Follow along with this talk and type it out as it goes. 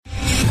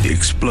The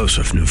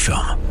explosive new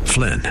film,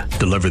 Flynn,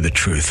 deliver the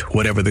truth,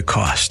 whatever the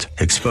cost,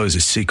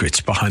 exposes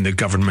secrets behind the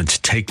government's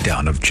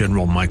takedown of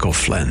General Michael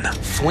Flynn.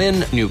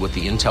 Flynn knew what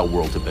the intel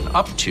world had been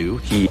up to.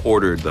 He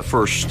ordered the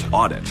first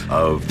audit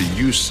of the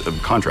use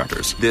of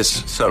contractors.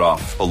 This set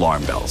off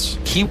alarm bells.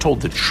 He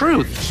told the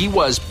truth. He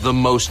was the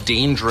most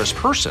dangerous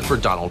person for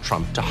Donald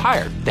Trump to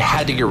hire. They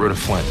had to get rid of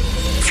Flynn.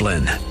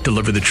 Flynn,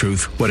 deliver the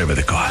truth, whatever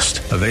the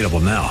cost. Available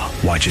now.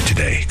 Watch it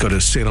today. Go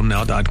to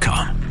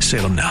salemnow.com.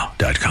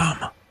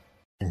 salemnow.com.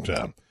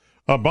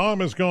 A bomb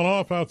has gone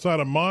off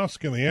outside a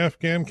mosque in the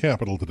Afghan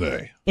capital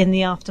today. In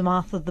the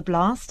aftermath of the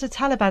blast, a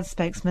Taliban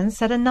spokesman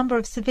said a number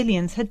of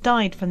civilians had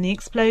died from the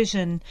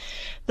explosion.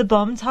 The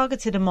bomb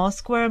targeted a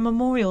mosque where a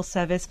memorial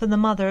service for the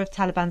mother of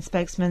Taliban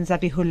spokesman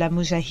Zabihullah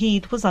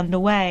Mujahid was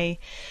underway.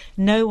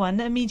 No one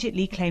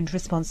immediately claimed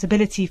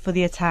responsibility for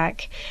the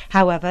attack.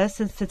 However,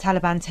 since the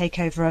Taliban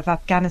takeover of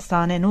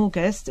Afghanistan in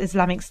August,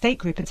 Islamic State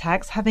group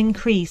attacks have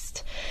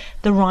increased.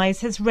 The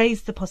rise has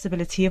raised the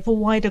possibility of a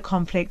wider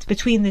conflict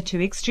between the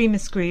two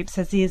extremist groups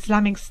as the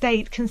Islamic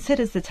State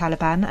considers the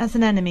Taliban as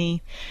an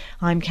enemy.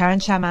 I'm Karen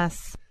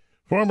Chamas.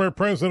 Former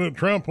President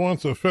Trump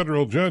wants a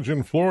federal judge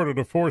in Florida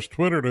to force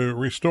Twitter to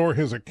restore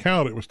his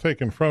account. It was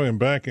taken from him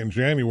back in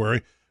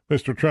January.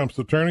 Mr. Trump's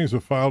attorneys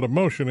have filed a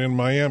motion in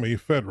Miami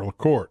federal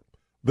court.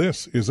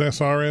 This is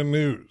SRN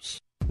News.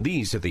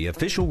 These are the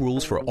official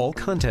rules for all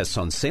contests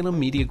on Salem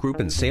Media Group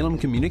and Salem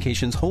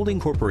Communications Holding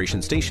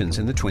Corporation stations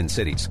in the Twin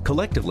Cities.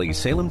 Collectively,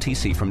 Salem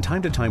TC from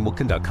time to time will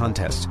conduct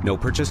contests. No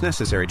purchase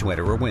necessary to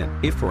enter or win.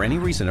 If for any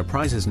reason a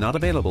prize is not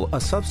available, a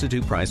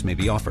substitute prize may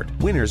be offered.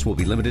 Winners will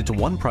be limited to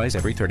one prize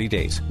every 30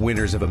 days.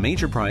 Winners of a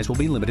major prize will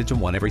be limited to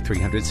one every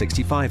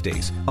 365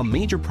 days. A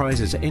major prize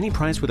is any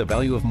prize with a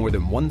value of more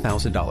than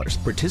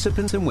 $1,000.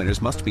 Participants and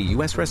winners must be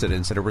U.S.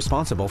 residents that are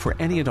responsible for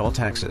any and all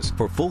taxes.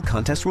 For full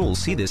contest rules,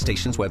 see this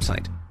station's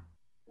website.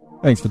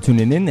 Thanks for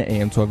tuning in to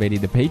AM 1280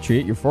 The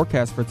Patriot. Your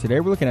forecast for today,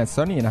 we're looking at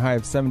sunny and a high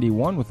of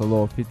 71 with a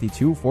low of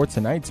 52. For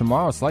tonight,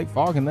 tomorrow, slight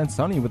fog and then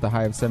sunny with a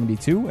high of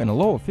 72 and a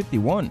low of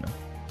 51.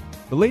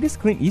 The latest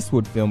Clint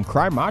Eastwood film,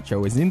 Cry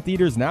Macho, is in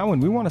theaters now,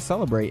 and we want to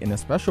celebrate in a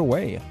special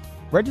way.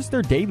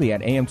 Register daily at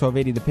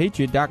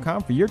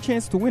am1280thepatriot.com for your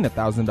chance to win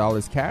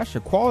 $1,000 cash, a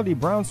quality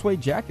brown suede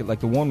jacket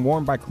like the one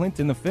worn by Clint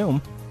in the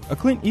film, a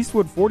Clint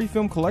Eastwood 40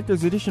 Film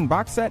Collector's Edition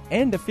box set,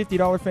 and a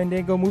 $50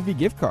 Fandango movie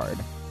gift card.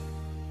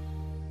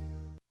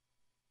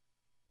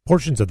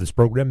 Portions of this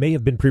program may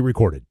have been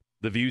pre-recorded.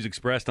 The views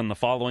expressed on the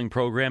following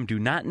program do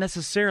not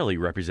necessarily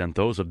represent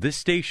those of this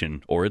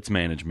station or its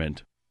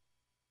management.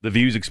 The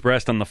views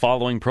expressed on the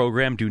following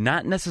program do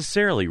not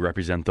necessarily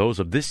represent those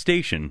of this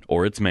station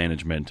or its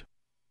management.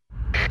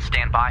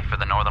 Stand by for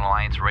the Northern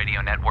Alliance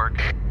Radio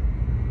Network.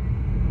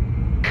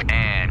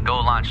 And go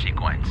launch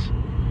sequence.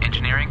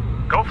 Engineering?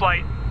 Go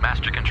flight.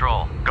 Master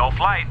control? Go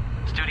flight.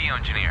 Studio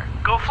engineer?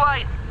 Go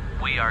flight.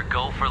 We are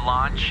go for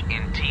launch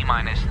in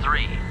T-minus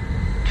 3,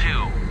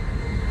 2,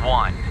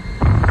 1.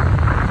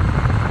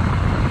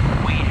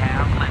 We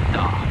have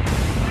liftoff.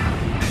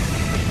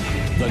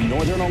 The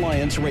Northern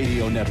Alliance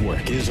Radio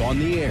Network is on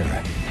the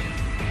air.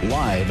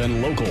 Live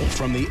and local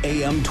from the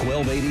AM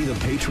 1280 The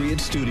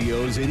Patriot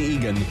Studios in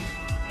Eagan.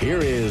 Here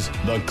is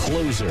the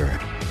closer,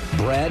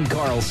 Brad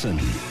Carlson.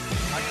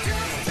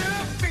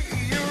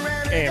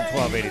 AM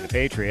 1280 The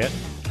Patriot.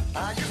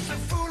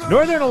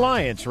 Northern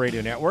Alliance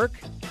Radio Network.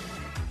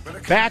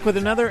 Back with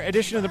another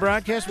edition of the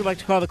broadcast we like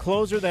to call The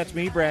Closer. That's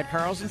me, Brad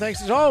Carlson.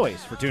 Thanks as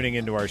always for tuning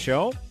into our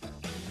show.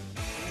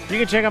 You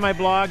can check out my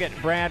blog at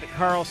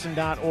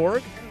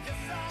bradcarlson.org.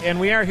 And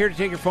we are here to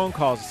take your phone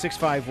calls at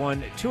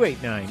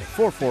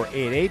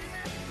 651-289-4488.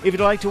 If you'd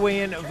like to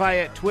weigh in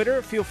via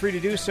Twitter, feel free to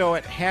do so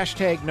at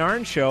hashtag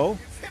Narn Show.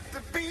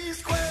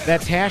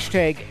 That's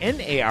hashtag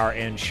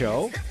NARN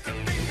Show.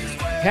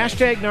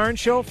 Hashtag Narn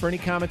Show for any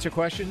comments or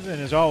questions.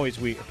 And as always,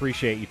 we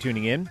appreciate you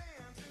tuning in.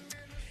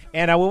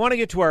 And we want to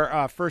get to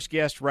our first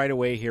guest right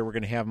away here. We're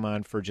going to have him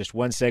on for just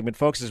one segment.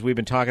 Folks, as we've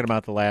been talking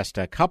about the last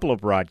couple of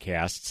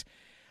broadcasts,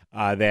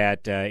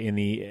 that in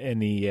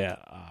the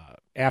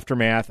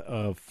aftermath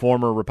of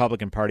former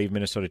Republican Party of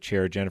Minnesota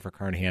Chair Jennifer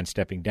Carnahan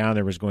stepping down,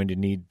 there was going to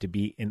need to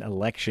be an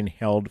election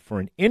held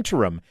for an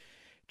interim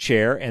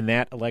chair, and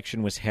that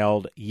election was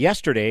held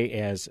yesterday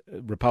as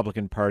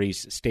Republican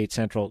Party's state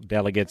central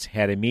delegates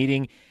had a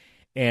meeting.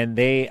 And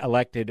they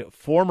elected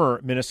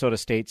former Minnesota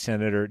State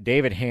Senator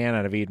David Hann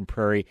out of Eden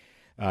Prairie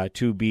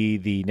to be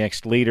the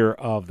next leader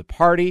of the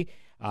party.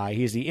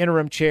 He's the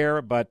interim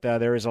chair, but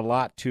there is a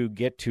lot to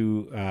get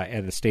to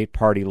at the state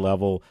party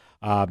level,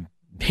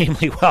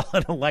 namely,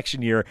 an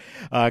election year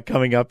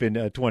coming up in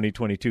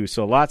 2022.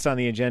 So lots on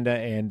the agenda,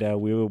 and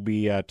we will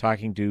be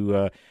talking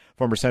to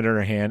former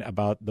Senator Hann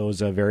about those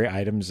very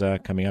items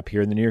coming up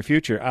here in the near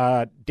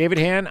future. David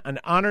Hann, an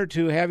honor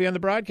to have you on the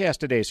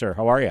broadcast today, sir.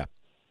 How are you?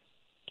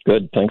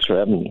 Good. Thanks for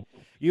having me.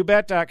 You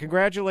bet.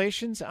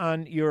 Congratulations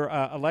on your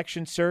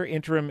election, sir,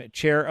 interim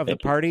chair of the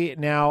party.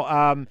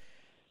 Now,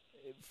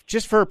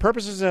 just for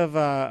purposes of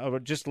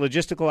just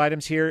logistical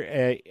items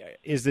here,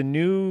 is the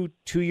new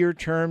 2-year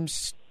term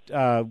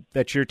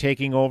that you're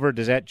taking over,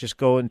 does that just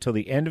go until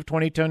the end of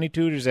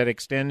 2022? Does that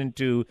extend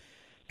into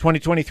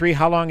 2023?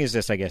 How long is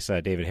this, I guess,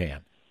 David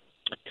Hann?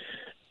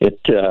 It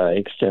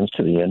extends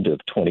to the end of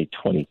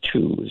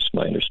 2022 is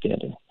my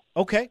understanding.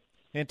 Okay,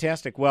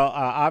 fantastic. Well,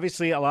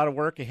 obviously a lot of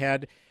work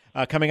ahead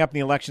coming up in the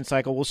election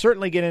cycle. We'll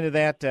certainly get into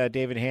that,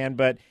 David Hann,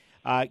 but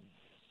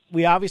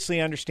we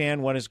obviously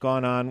understand what has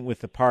gone on with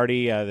the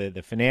party,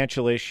 the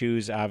financial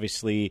issues,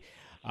 obviously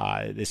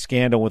the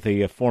scandal with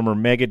the former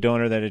mega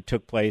donor that had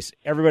took place.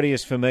 Everybody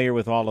is familiar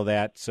with all of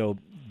that. So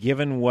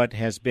given what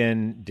has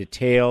been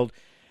detailed,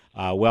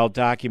 well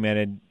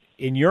documented,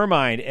 in your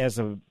mind as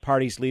a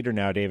party's leader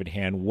now, David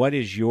Hann, what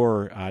is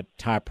your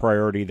top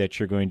priority that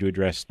you're going to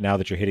address now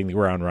that you're hitting the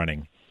ground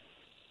running?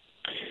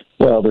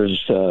 Well, there's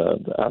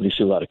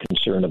obviously a lot of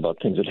concern about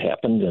things that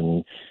happened,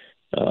 and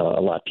a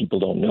lot of people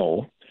don't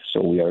know.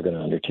 So we are going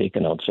to undertake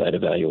an outside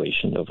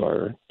evaluation of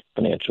our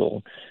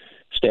financial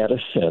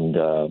status and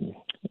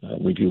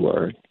review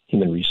our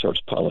human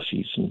resource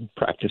policies and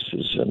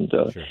practices and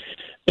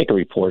make a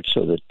report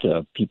so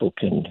that people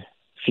can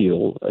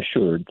feel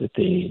assured that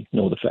they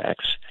know the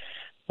facts.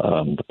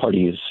 The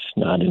party is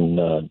not in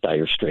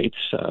dire straits.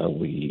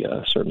 We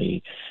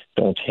certainly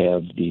don't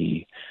have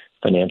the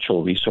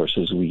financial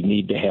resources we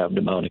need to have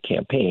to mount a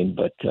campaign,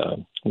 but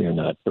we are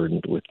not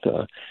burdened with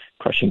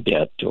crushing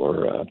debt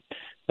or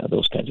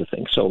those kinds of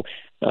things. So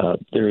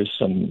there is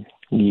some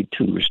need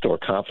to restore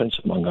confidence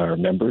among our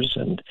members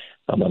and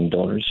among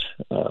donors,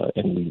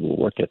 and we will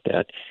work at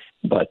that.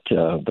 But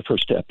the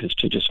first step is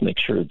to just make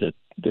sure that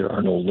there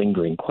are no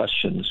lingering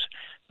questions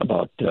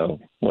about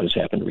what has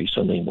happened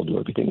recently, and we'll do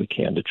everything we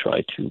can to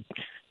try to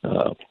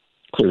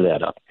clear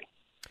that up.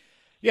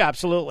 Yeah,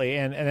 absolutely,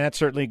 and that's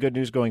certainly good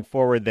news going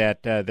forward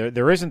that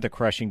there isn't the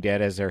crushing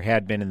debt as there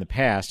had been in the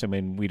past. I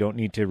mean, we don't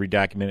need to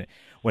redocument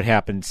what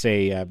happened,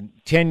 say,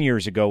 10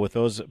 years ago with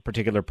those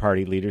particular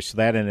party leaders, so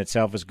that in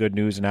itself is good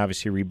news, and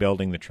obviously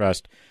rebuilding the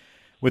trust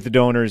with the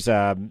donors,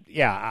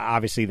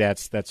 obviously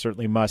that's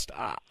certainly must.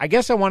 I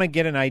guess I want to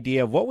get an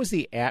idea of what was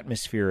the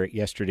atmosphere at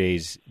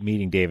yesterday's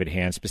meeting, David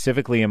Hann,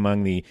 specifically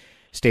among the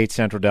state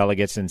central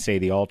delegates and, say,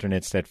 the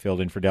alternates that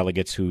filled in for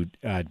delegates who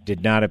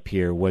did not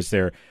appear. Was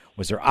there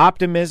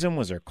optimism?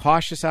 Was there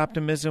cautious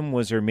optimism?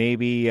 Was there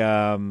maybe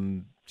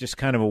just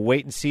kind of a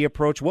wait-and-see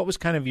approach? What was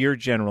kind of your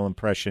general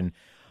impression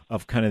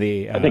of kind of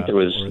the I think there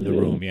was the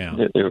room? Yeah,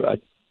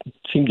 it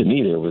seemed to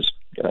me there was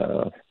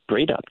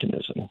great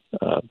optimism.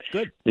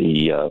 Good.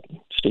 The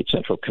State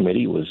Central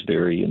Committee was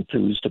very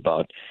enthused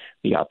about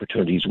the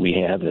opportunities we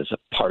have as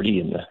a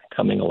party in the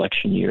coming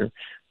election year.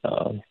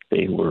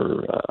 They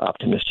were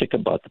optimistic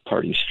about the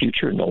party's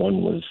future. No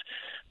one was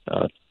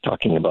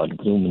talking about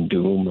gloom and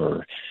doom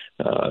or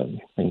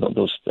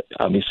those.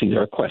 Obviously,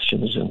 there are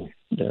questions and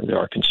there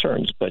are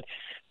concerns, but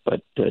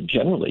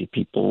generally,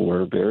 people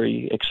were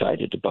very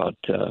excited about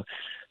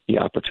the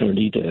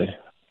opportunity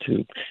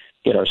to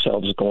get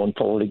ourselves going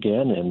forward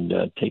again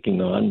and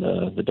taking on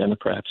the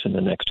Democrats in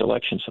the next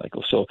election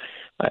cycle. So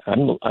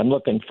I'm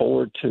looking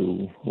forward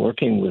to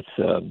working with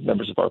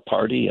members of our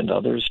party and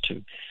others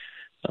to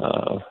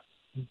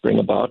bring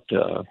about,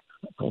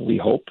 we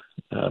hope,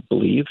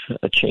 believe,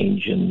 a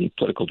change in the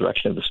political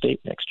direction of the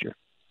state next year.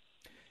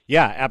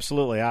 Yeah,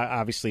 absolutely.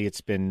 Obviously,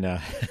 it's been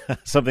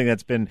something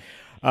that's been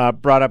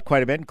brought up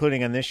quite a bit,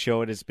 including on this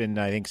show. It has been,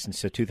 I think,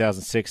 since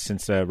 2006,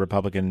 since a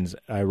Republican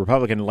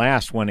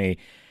last won a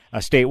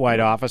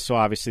statewide office. So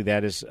obviously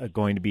that is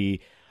going to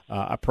be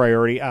a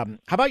priority. How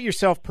about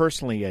yourself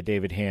personally,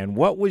 David Hann?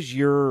 What was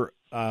your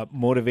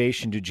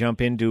motivation to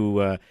jump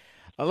into?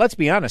 Let's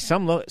be honest.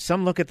 Some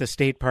look at the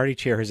state party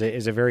chair as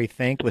a very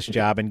thankless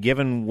job, and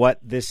given what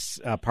this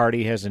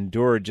party has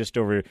endured just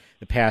over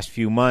the past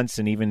few months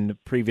and even the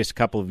previous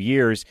couple of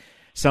years,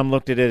 some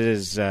looked at it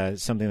as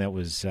something that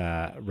was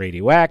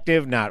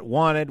radioactive, not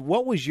wanted.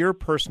 What was your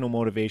personal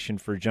motivation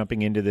for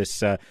jumping into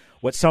this,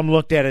 what some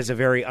looked at as a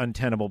very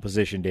untenable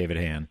position, David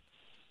Hann?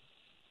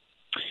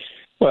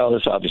 Well,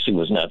 this obviously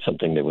was not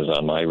something that was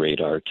on my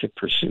radar to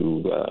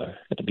pursue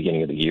at the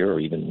beginning of the year or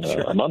even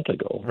a month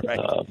ago. Right.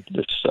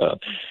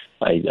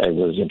 I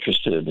was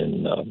interested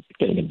in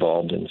getting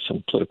involved in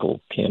some political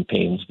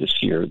campaigns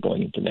this year,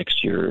 going into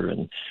next year,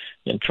 and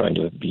trying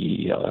to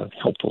be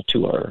helpful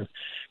to our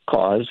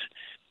cause.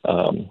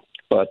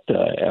 But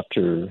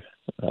after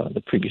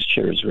the previous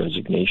chair's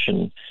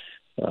resignation,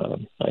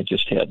 I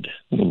just had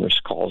numerous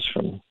calls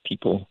from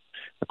people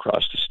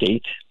across the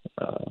state,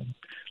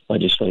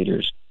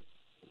 legislators,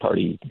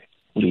 party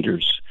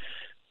leaders,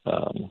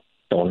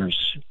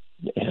 donors,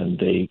 and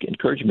they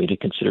encouraged me to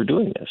consider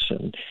doing this.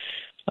 And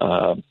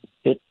I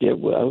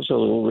was a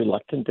little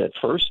reluctant at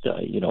first.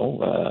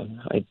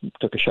 I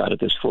took a shot at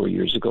this 4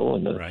 years ago,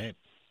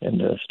 and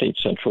the State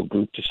Central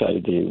group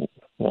decided they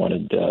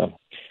wanted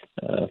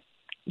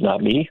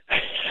not me,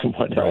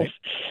 someone else.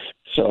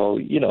 So,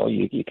 you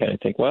kind of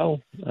think,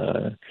 well,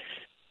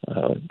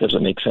 does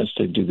it make sense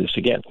to do this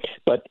again?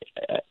 But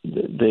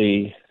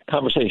the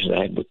conversations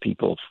I had with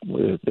people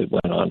that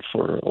went on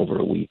for over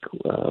a week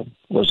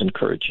was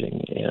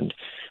encouraging, and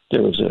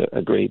there was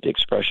a great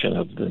expression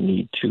of the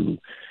need to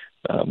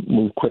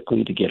move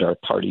quickly to get our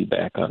party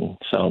back on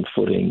sound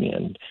footing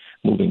and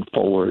moving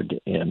forward.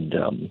 And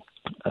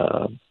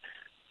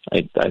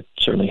I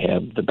certainly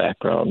have the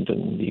background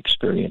and the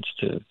experience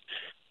to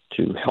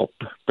help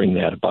bring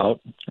that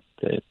about.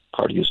 The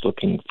party is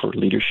looking for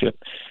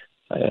leadership.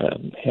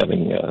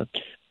 Having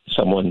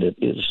someone that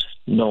is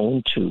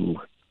known to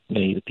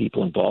many of the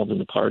people involved in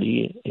the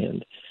party,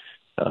 and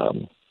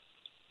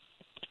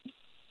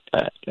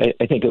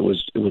I think it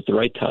was the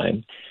right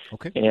time.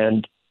 Okay.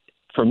 And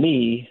for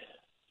me,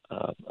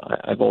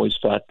 I've always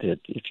thought that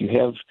if you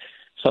have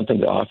something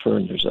to offer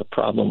and there's a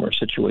problem or a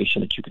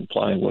situation that you can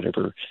apply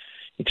whatever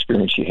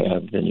experience you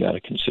have, then you ought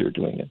to consider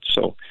doing it.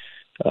 So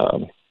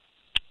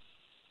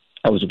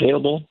I was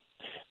available.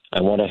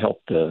 I want to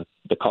help the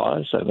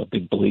cause. I'm a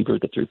big believer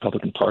that the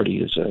Republican Party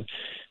is a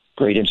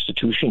great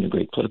institution, a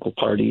great political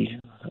party.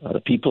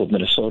 The people of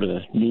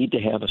Minnesota need to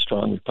have a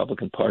strong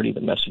Republican Party.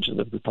 The message of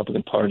the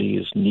Republican Party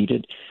is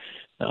needed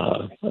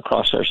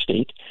across our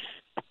state.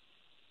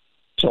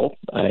 So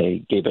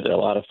I gave it a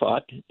lot of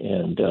thought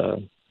and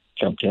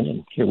jumped in,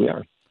 and here we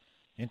are.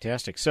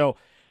 Fantastic. So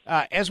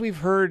as we've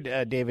heard,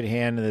 David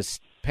Hann, this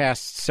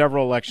past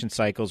several election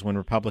cycles when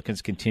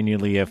Republicans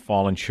continually have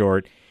fallen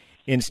short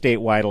in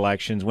statewide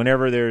elections,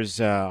 whenever there's,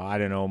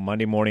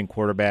 Monday morning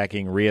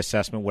quarterbacking,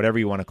 reassessment, whatever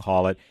you want to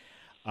call it,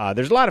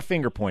 there's a lot of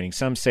finger pointing.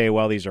 Some say,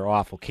 well, these are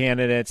awful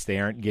candidates. They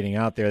aren't getting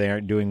out there. They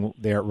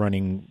aren't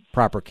running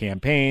proper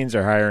campaigns.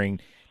 They're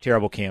hiring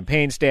terrible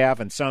campaign staff.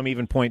 And some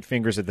even point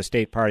fingers at the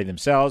state party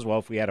themselves. Well,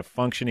 if we had a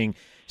functioning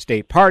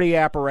state party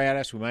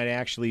apparatus, we might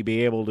actually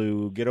be able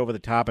to get over the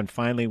top and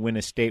finally win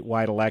a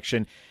statewide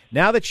election.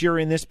 Now that you're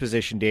in this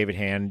position, David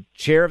Hann,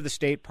 chair of the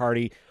state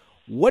party,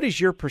 what is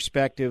your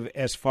perspective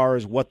as far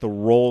as what the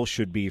role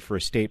should be for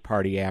a state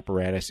party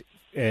apparatus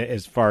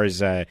as far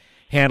as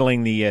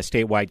handling the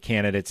statewide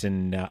candidates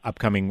in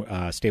upcoming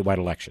statewide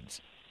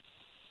elections?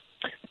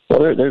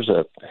 Well, there's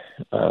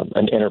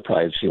an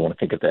enterprise, if you want to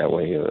think of it that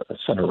way, a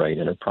center-right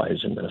enterprise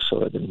in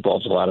Minnesota that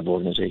involves a lot of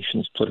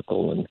organizations,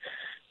 political and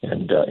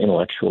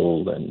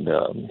intellectual and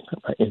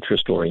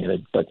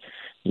interest-oriented. But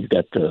you've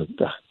got the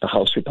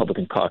House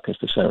Republican Caucus,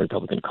 the Senate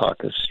Republican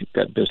Caucus. You've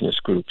got business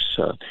groups.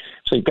 So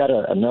you've got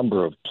a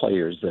number of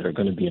players that are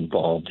going to be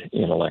involved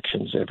in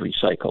elections every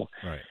cycle.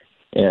 Right.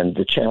 And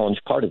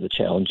part of the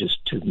challenge is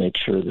to make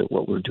sure that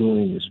what we're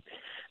doing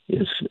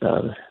is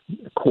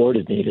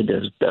coordinated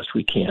as best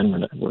we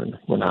can.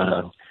 We're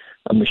not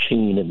a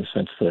machine in the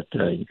sense that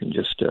you can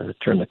just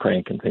turn the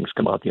crank and things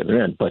come out the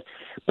other end. But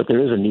there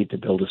is a need to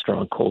build a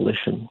strong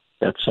coalition.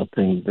 That's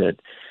something that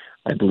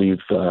I believe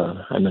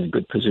I'm in a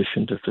good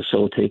position to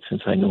facilitate,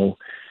 since I know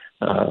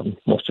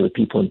most of the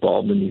people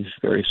involved in these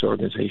various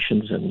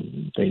organizations,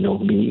 and they know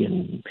me,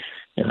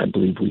 and I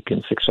believe we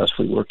can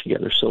successfully work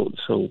together.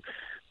 So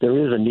there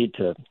is a need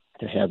to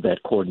have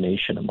that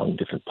coordination among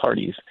different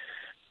parties.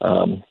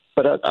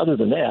 But other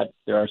than that,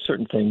 there are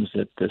certain things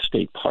that the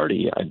state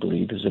party, I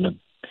believe, is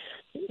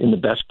in the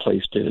best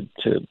place to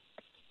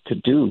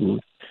do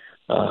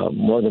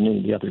more than any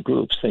of the other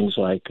groups. Things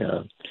like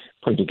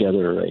putting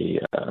together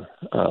a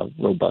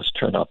robust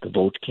turnout the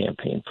vote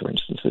campaign, for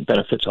instance, that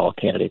benefits all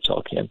candidates,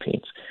 all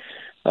campaigns.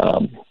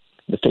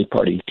 The state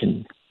party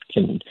can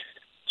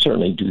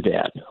certainly do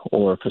that,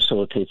 or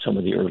facilitate some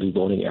of the early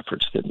voting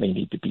efforts that may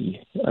need to be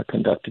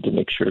conducted to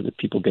make sure that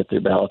people get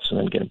their ballots and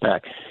then get it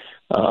back.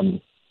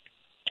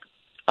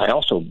 I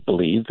also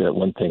believe that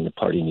one thing the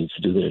party needs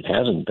to do that it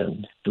hasn't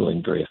been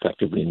doing very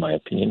effectively, in my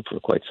opinion, for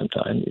quite some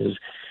time, is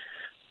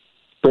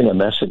bring a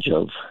message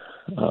of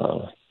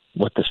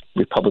what the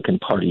Republican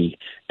Party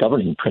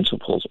governing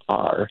principles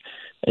are,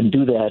 and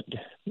do that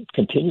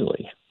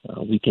continually,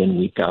 week in,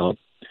 week out,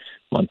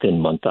 month in,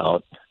 month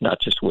out,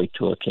 not just wait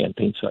till a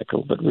campaign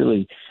cycle, but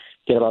really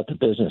get about the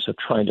business of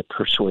trying to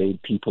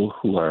persuade people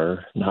who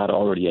are not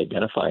already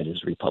identified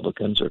as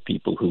Republicans, or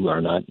people who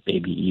are not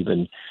maybe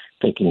even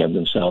thinking of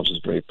themselves as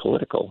very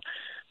political,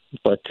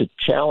 but to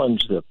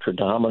challenge the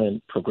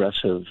predominant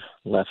progressive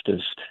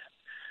leftist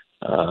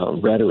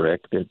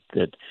rhetoric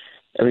that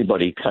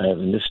everybody kind of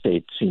in this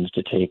state seems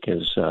to take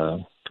as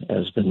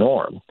the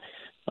norm,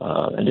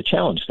 and to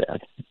challenge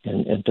that,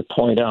 and to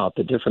point out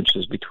the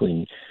differences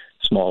between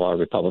small R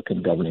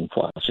Republican governing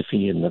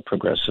philosophy and the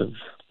progressive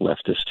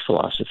leftist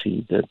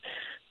philosophy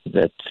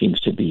that seems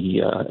to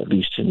be, at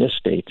least in this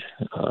state,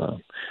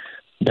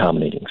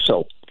 dominating.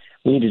 So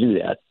we need to do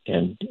that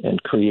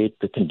and create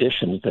the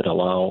conditions that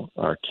allow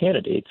our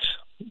candidates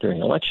during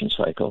the election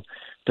cycle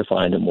to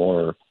find a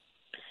more,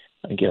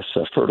 I guess,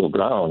 fertile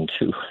ground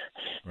to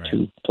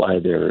apply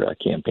their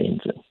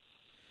campaigns in.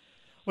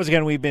 Once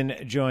again, we've been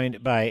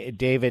joined by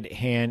David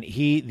Hann.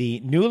 He, the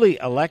newly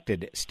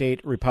elected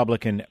state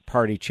Republican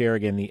Party chair.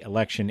 Again, the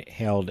election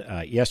held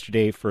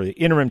yesterday for the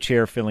interim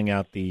chair, filling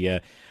out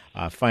the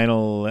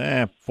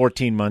final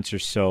 14 months or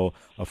so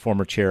of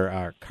former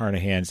chair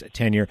Carnahan's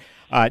tenure.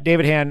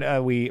 David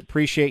Hann, we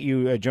appreciate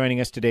you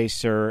joining us today,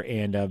 sir,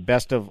 and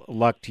best of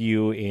luck to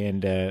you,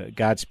 and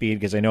Godspeed,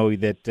 because I know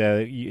that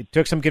it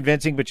took some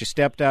convincing, but you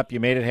stepped up, you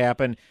made it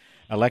happen.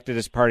 elected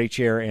as party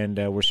chair, and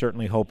we're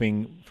certainly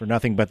hoping for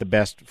nothing but the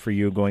best for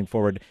you going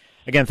forward.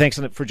 Again, thanks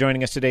for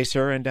joining us today,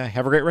 sir, and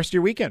have a great rest of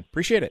your weekend.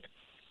 Appreciate it.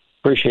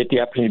 Appreciate the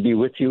opportunity to be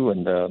with you,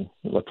 and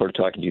look forward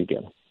to talking to you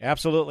again.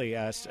 Absolutely.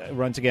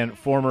 Once again,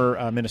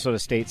 former Minnesota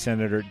State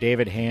Senator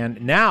David Hann,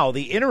 now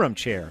the interim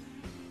chair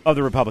of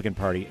the Republican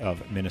Party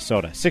of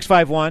Minnesota.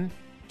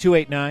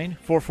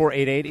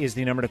 651-289-4488 is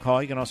the number to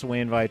call. You can also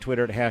weigh in via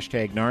Twitter at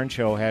hashtag NARN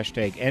Show,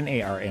 hashtag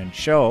NARN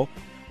Show.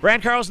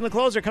 Brad Carlson, the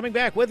closer, coming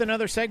back with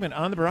another segment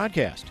on the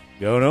broadcast.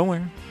 Go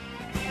nowhere.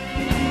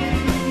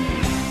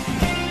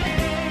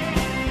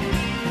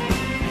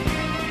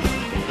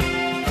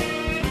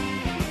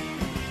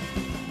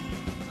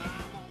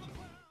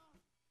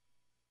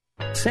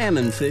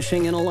 Salmon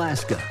fishing in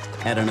Alaska,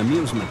 at an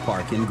amusement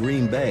park in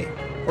Green Bay,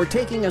 or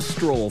taking a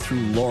stroll through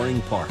Loring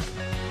Park.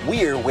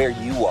 We're where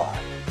you are.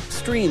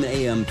 Stream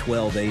AM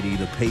 1280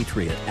 The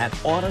Patriot at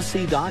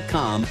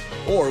Odyssey.com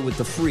or with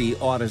the free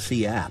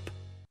Odyssey app.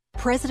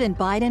 President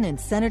Biden and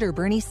Senator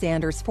Bernie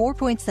Sanders'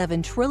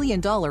 $4.7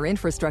 trillion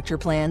infrastructure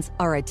plans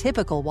are a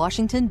typical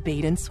Washington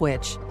bait and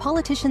switch.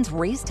 Politicians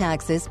raise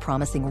taxes,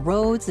 promising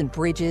roads and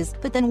bridges,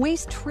 but then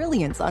waste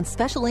trillions on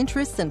special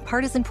interests and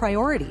partisan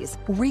priorities,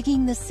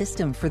 rigging the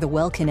system for the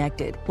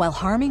well-connected while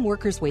harming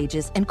workers'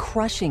 wages and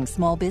crushing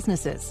small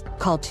businesses.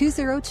 Call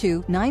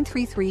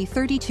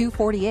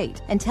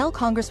 202-933-3248 and tell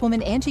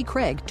Congresswoman Angie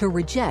Craig to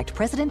reject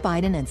President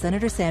Biden and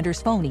Senator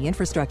Sanders' phony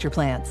infrastructure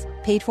plans.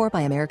 Paid for by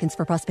Americans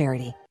for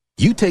Prosperity.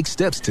 You take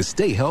steps to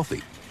stay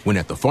healthy when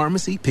at the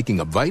pharmacy picking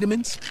up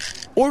vitamins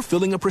or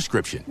filling a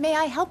prescription. May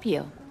I help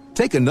you?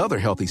 Take another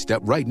healthy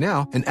step right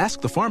now and ask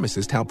the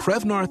pharmacist how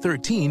Prevnar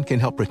 13 can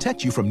help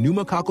protect you from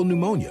pneumococcal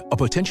pneumonia, a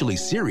potentially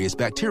serious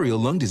bacterial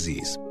lung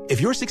disease. If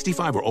you're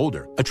 65 or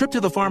older, a trip to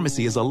the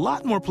pharmacy is a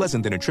lot more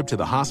pleasant than a trip to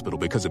the hospital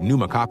because of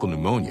pneumococcal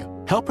pneumonia.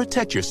 Help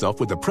protect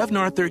yourself with the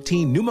Prevnar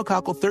 13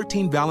 pneumococcal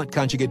 13-valent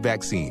conjugate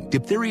vaccine,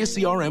 diphtheria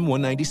CRM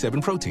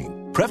 197 protein.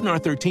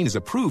 Prevnar 13 is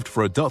approved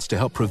for adults to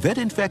help prevent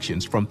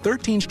infections from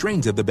 13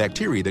 strains of the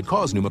bacteria that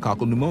cause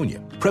pneumococcal pneumonia.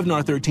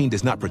 Prevnar 13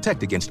 does not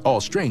protect against all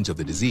strains of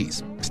the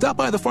disease. Stop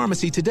by the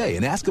pharmacy today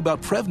and ask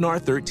about Prevnar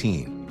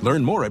 13.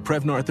 Learn more at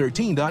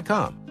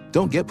Prevnar13.com.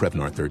 Don't get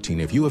Prevnar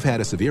 13 if you have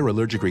had a severe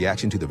allergic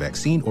reaction to the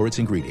vaccine or its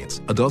ingredients.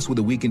 Adults with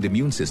a weakened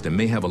immune system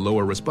may have a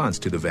lower response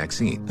to the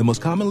vaccine. The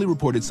most commonly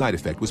reported side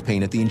effect was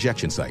pain at the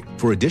injection site.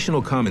 For additional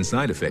common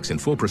side effects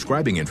and full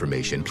prescribing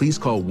information, please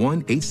call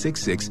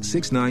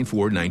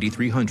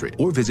 1-866-694-9300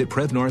 or visit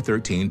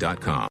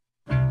Prevnar13.com.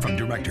 From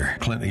director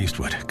Clint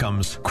Eastwood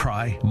comes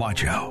Cry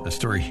Macho, the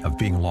story of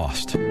being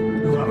lost.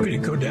 You want me to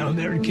go down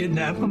there and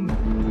kidnap him?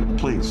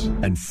 Please.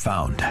 And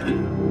found.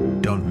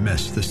 Don't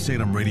miss the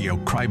Salem Radio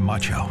Cry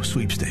Macho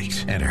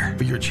sweepstakes. Enter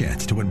for your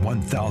chance to win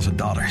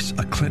 $1,000,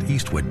 a Clint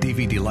Eastwood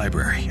DVD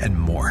library, and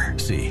more.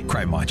 See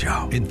Cry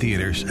Macho in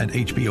theaters and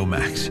HBO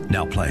Max.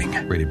 Now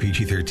playing. Rated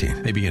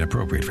PG-13. May be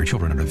inappropriate for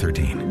children under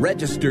 13.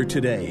 Register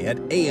today at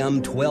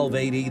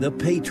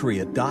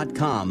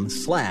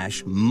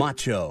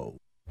am1280thepatriot.com/macho.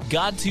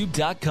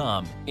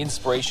 GodTube.com.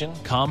 Inspiration,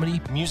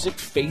 comedy, music,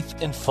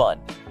 faith, and fun.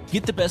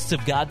 Get the best of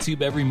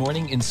GodTube every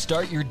morning and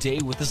start your day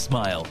with a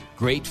smile.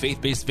 Great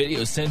faith-based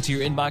videos sent to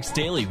your inbox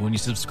daily when you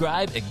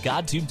subscribe at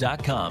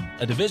GodTube.com,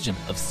 a division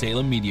of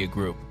Salem Media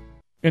Group.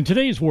 In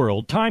today's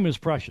world, time is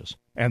precious,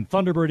 and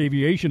Thunderbird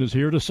Aviation is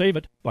here to save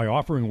it by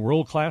offering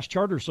world-class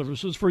charter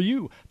services for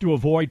you to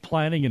avoid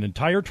planning an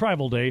entire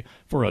travel day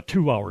for a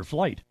 2-hour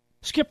flight.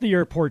 Skip the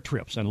airport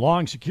trips and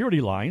long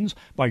security lines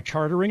by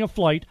chartering a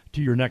flight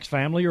to your next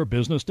family or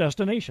business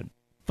destination.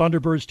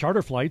 Thunderbird's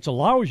charter flights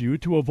allows you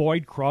to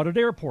avoid crowded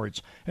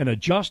airports and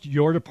adjust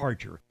your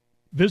departure.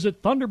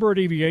 Visit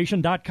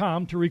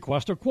ThunderbirdAviation.com to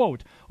request a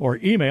quote or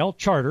email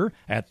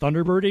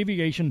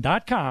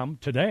charter@ThunderbirdAviation.com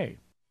today.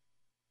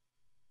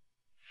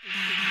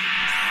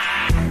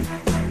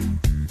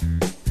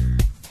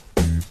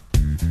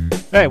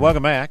 Hey,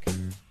 welcome back.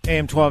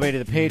 AM 1280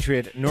 The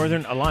Patriot,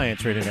 Northern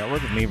Alliance Radio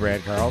Network with me,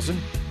 Brad Carlson.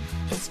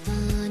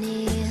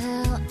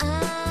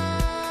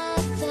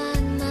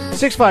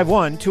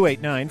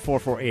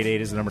 651-289-4488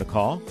 is the number to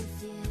call.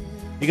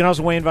 You can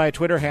also weigh in via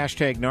Twitter,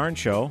 hashtag NARN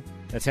Show.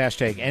 That's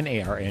hashtag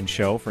NARN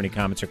Show for any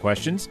comments or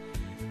questions.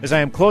 As I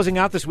am closing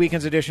out this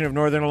weekend's edition of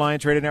Northern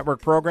Alliance Radio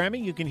Network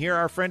programming, you can hear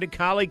our friend and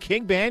colleague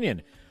King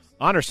Banyan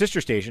on our sister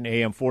station,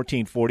 AM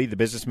 1440, The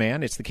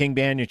Businessman. It's the King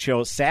Banyan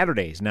Show,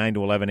 Saturdays, 9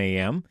 to 11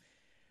 a.m.,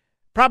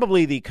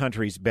 probably the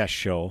country's best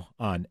show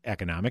on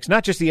economics,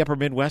 not just the upper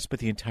Midwest, but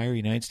the entire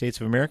United States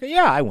of America.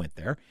 Yeah, I went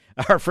there.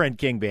 Our friend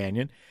King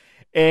Banyan.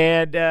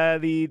 And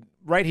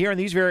right here on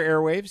these very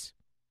airwaves,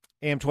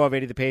 AM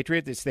 1280 The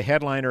Patriot, it's the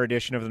headliner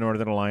edition of the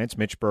Northern Alliance,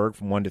 Mitch Berg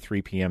from 1 to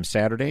 3 p.m.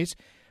 Saturdays,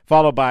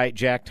 followed by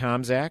Jack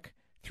Tomczak,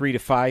 3 to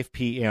 5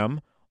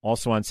 p.m.,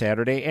 also on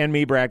Saturday, and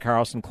me, Brad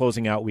Carlson,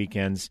 closing out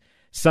weekends,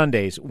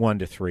 Sundays, 1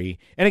 to 3.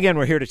 And again,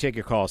 we're here to take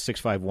your call,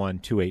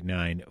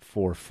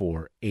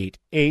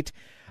 651-289-4488.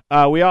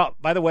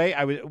 By the way,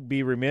 I would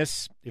be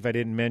remiss if I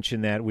didn't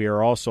mention that we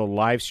are also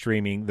live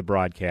streaming the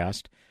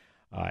broadcast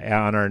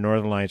on our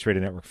Northern Alliance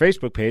Radio Network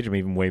Facebook page. I'm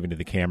even waving to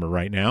the camera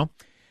right now.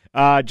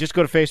 Just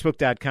go to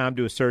Facebook.com,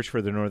 do a search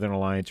for the Northern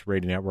Alliance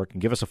Radio Network,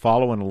 and give us a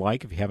follow and a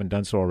like if you haven't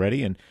done so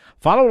already. And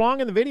follow along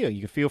in the video.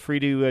 You can feel free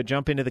to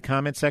jump into the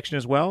comment section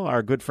as well.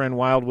 Our good friend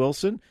Wild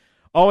Wilson,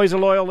 always a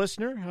loyal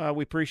listener.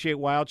 We appreciate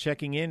Wild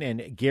checking in.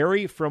 And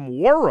Gary from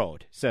War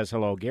Road says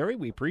hello. Gary,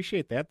 we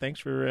appreciate that. Thanks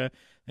for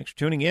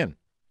tuning in.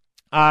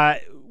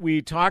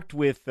 We talked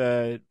with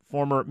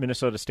former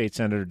Minnesota State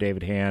Senator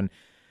David Hann,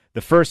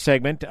 the first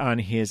segment on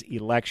his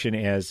election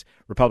as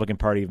Republican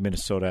Party of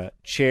Minnesota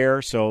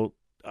chair. So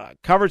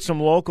covered some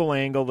local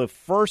angle. The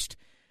first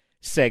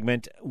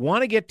segment,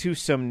 want to get to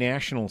some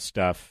national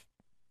stuff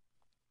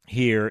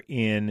here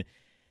in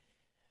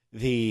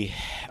the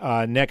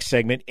next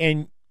segment.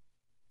 And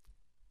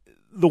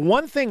the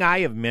one thing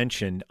I have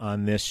mentioned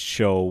on this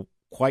show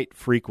quite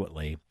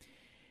frequently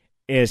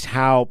is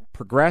how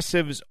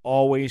progressives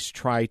always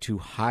try to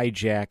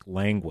hijack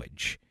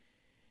language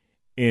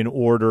in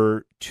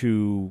order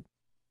to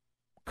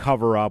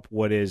cover up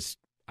what is,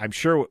 I'm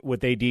sure, what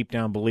they deep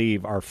down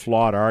believe are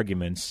flawed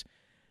arguments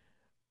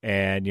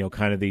and,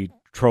 kind of the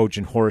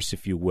Trojan horse,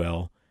 if you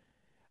will.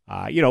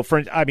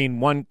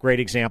 One great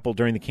example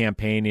during the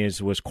campaign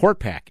was court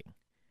packing.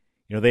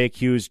 They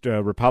accused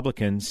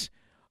Republicans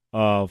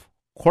of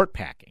court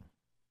packing,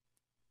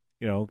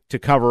 to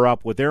cover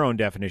up what their own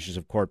definitions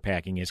of court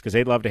packing is, because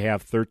they'd love to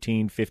have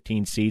 13,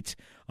 15 seats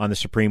on the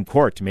Supreme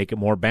Court to make it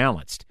more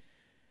balanced,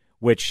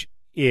 which,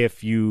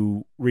 if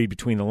you read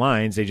between the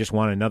lines, they just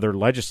want another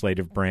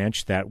legislative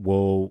branch that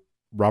will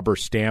rubber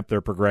stamp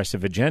their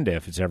progressive agenda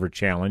if it's ever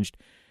challenged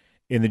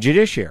in the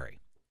judiciary.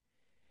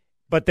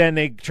 But then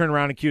they turn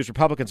around and accuse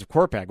Republicans of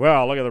court pack.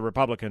 Well, look at the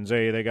Republicans.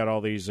 They got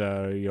all these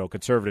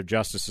conservative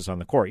justices on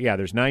the court. Yeah,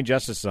 there's 9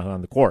 justices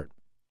on the court.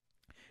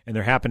 And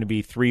there happened to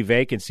be 3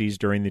 vacancies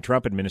during the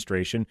Trump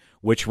administration,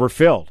 which were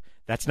filled.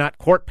 That's not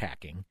court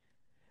packing.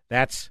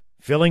 That's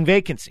filling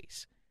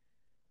vacancies.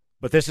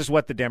 But this is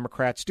what the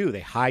Democrats do.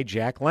 They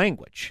hijack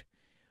language.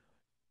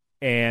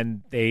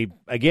 And they,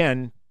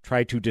 again,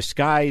 try to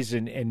disguise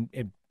and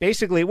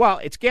basically,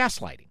 it's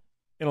gaslighting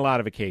in a lot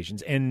of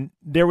occasions. And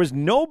there was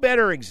no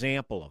better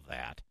example of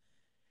that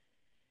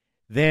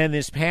than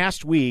this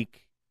past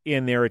week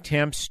in their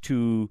attempts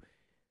to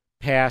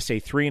pass a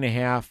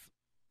 $3.5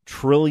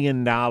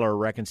 trillion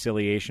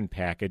reconciliation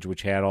package,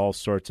 which had all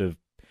sorts of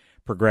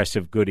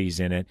progressive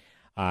goodies in it.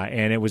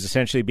 And it was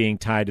essentially being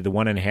tied to the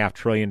 $1.5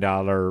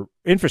 trillion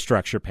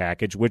infrastructure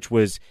package, which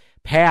was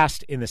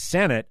passed in the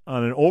Senate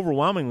on an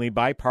overwhelmingly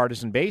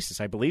bipartisan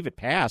basis. I believe it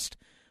passed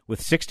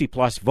with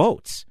 60-plus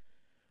votes.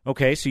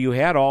 Okay, so you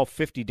had all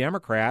 50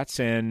 Democrats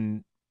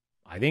and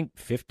I think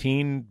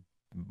 15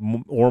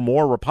 or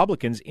more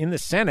Republicans in the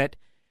Senate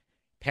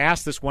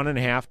pass this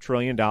 $1.5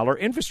 trillion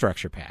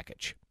infrastructure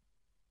package.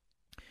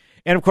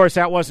 And, of course,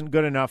 that wasn't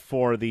good enough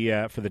for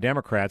the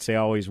Democrats. They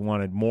always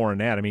wanted more than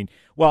that.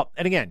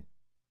 And again,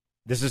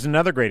 this is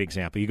another great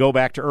example. You go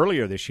back to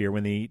earlier this year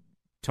when the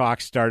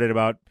talks started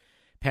about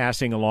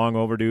passing a long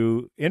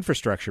overdue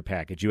infrastructure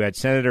package. You had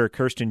Senator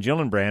Kirsten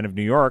Gillibrand of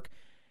New York,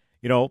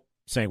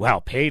 saying,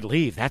 well, paid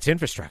leave, that's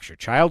infrastructure.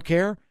 Child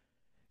care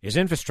is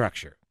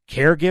infrastructure.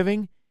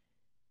 Caregiving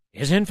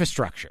is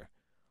infrastructure.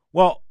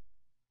 Well,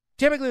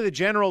 typically the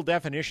general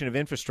definition of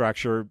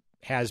infrastructure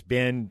has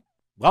been,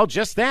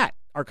 just that.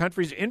 Our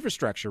country's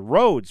infrastructure,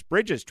 roads,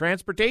 bridges,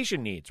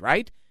 transportation needs,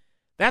 right?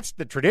 That's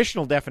the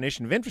traditional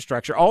definition of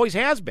infrastructure, always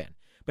has been.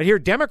 But here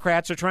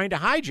Democrats are trying to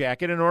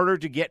hijack it in order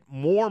to get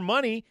more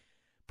money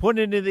put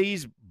into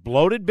these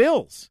bloated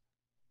bills.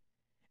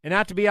 And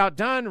not to be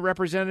outdone,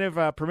 Representative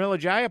Pramila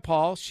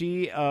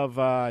Jayapal,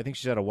 I think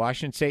she's out of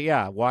Washington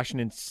State,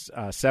 Washington's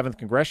 7th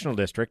Congressional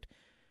District,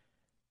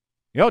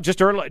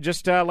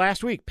 just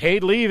last week,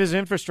 paid leave is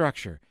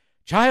infrastructure.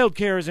 Child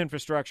care is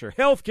infrastructure.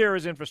 Health care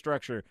is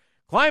infrastructure.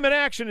 Climate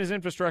action is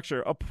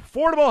infrastructure.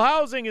 Affordable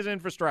housing is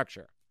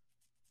infrastructure.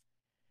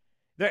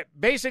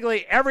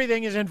 Basically,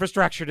 everything is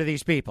infrastructure to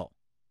these people.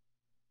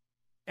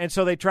 And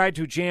so they tried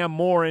to jam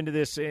more into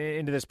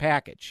this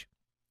package.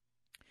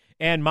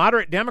 And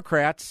moderate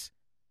Democrats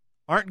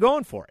aren't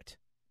going for it.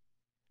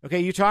 Okay,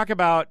 you talk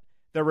about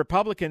the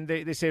Republican,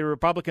 they say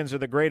Republicans are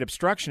the great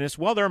obstructionists.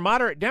 Well, there are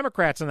moderate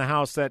Democrats in the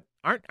House that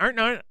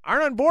aren't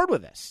on board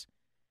with this.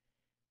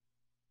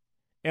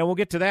 And we'll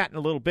get to that in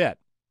a little bit.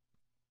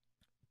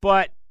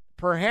 But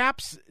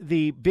perhaps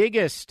the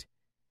biggest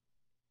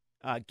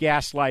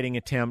gaslighting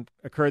attempt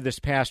occurred this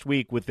past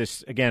week with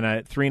this, again,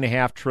 a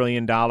 $3.5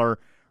 trillion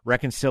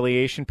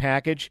reconciliation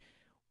package.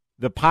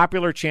 The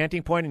popular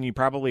chanting point, and you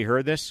probably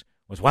heard this,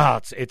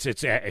 was,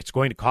 it's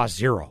going to cost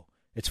zero.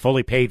 It's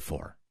fully paid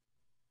for.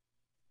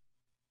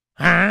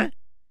 Huh?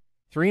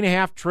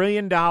 $3.5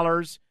 trillion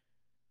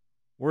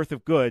worth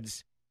of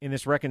goods in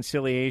this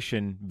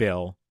reconciliation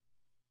bill,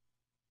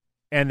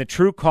 and the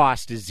true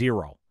cost is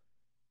zero.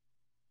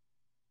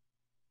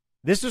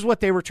 This is what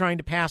they were trying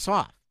to pass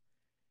off.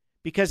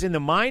 Because in the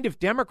mind of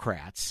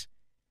Democrats,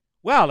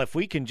 if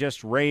we can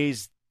just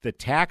raise the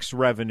tax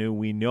revenue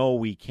we know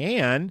we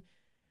can,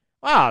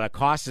 the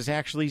cost is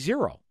actually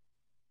zero.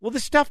 Well,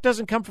 this stuff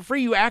doesn't come for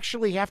free. You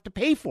actually have to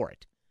pay for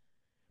it.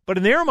 But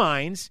in their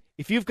minds,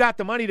 if you've got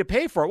the money to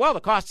pay for it, well,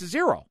 the cost is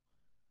zero.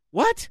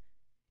 What?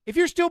 If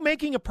you're still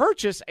making a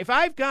purchase, if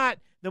I've got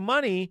the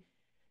money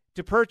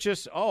to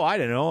purchase,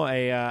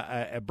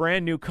 a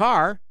brand new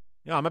car,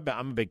 I'm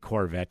a big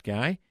Corvette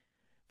guy.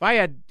 If I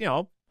had,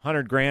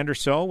 $100,000 or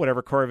so,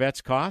 whatever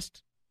Corvettes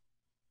cost,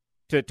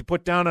 to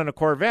put down on a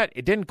Corvette,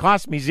 it didn't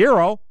cost me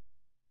zero.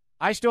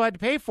 I still had to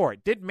pay for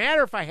it. Didn't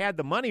matter if I had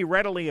the money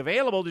readily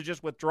available to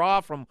just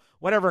withdraw from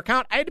whatever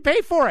account. I had to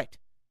pay for it.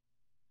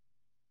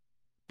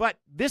 But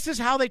this is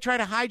how they try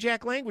to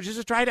hijack language. This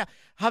is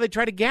how they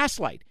try to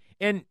gaslight.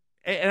 And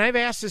I've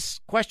asked this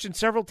question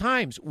several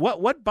times.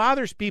 What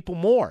bothers people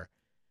more?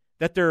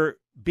 That they're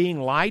being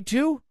lied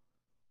to,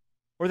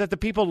 or that the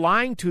people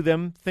lying to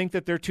them think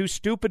that they're too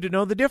stupid to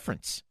know the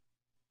difference?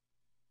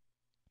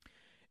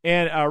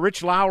 And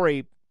Rich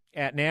Lowry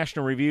at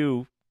National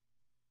Review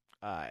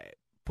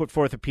put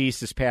forth a piece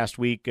this past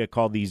week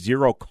called the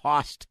Zero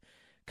Cost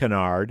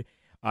Canard.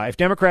 If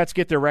Democrats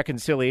get their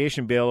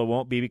reconciliation bill, it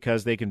won't be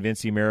because they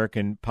convince the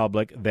American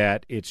public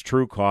that its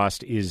true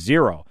cost is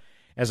zero.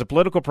 As the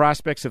political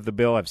prospects of the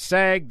bill have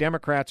sagged,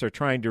 Democrats are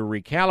trying to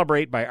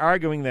recalibrate by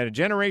arguing that a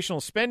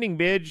generational spending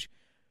binge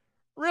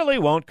really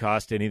won't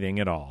cost anything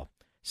at all.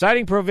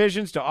 Citing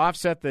provisions to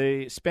offset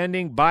the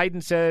spending,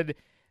 Biden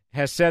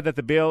has said that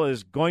the bill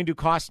is going to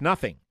cost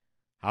nothing.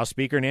 House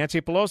Speaker Nancy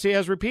Pelosi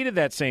has repeated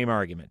that same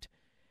argument.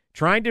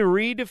 Trying to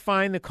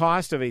redefine the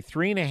cost of a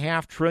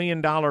 $3.5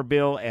 trillion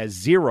bill as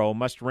zero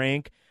must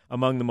rank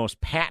among the most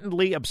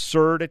patently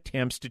absurd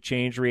attempts to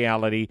change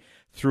reality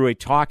through a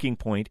talking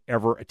point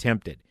ever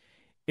attempted.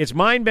 It's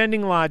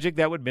mind-bending logic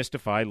that would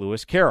mystify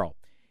Lewis Carroll.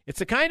 It's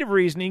the kind of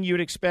reasoning you'd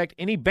expect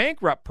any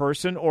bankrupt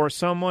person or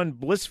someone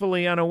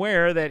blissfully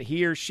unaware that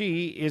he or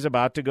she is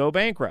about to go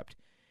bankrupt.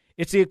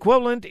 It's the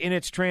equivalent in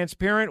its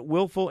transparent,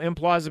 willful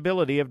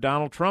implausibility of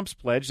Donald Trump's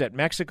pledge that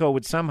Mexico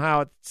would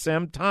somehow at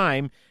some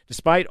time,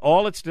 despite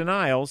all its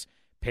denials,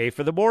 pay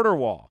for the border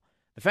wall.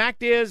 The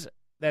fact is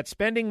that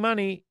spending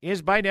money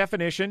is, by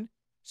definition,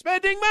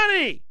 spending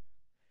money.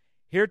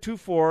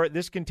 Heretofore,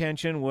 this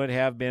contention would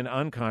have been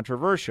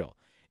uncontroversial.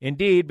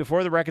 Indeed,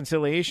 before the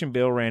reconciliation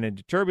bill ran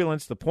into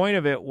turbulence, the point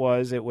of it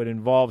was it would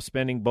involve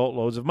spending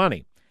boatloads of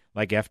money,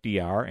 like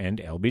FDR and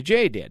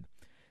LBJ did.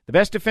 The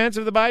best defense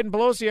of the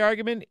Biden-Pelosi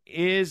argument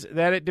is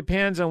that it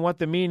depends on what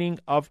the meaning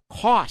of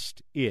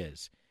cost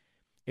is.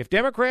 If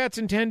Democrats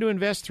intend to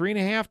invest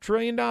 $3.5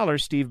 trillion,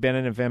 Steve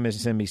Bennett of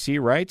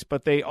MSNBC writes,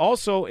 but they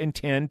also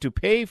intend to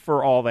pay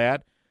for all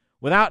that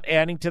without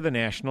adding to the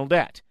national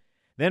debt,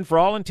 then for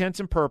all intents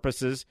and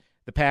purposes,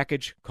 the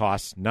package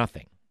costs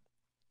nothing.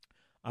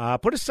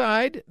 Put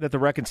aside that the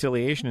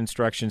reconciliation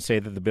instructions say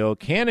that the bill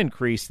can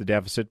increase the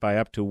deficit by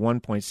up to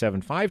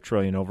 $1.75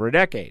 trillion over a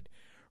decade.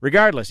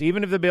 Regardless,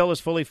 even if the bill is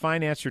fully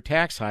financed through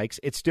tax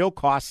hikes, it still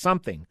costs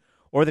something,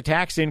 or the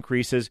tax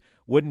increases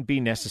wouldn't be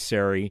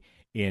necessary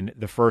in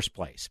the first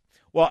place.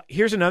 Well,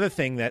 here's another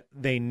thing that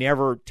they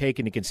never take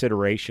into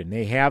consideration.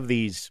 They have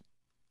these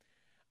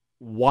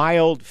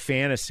wild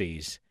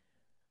fantasies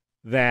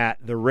that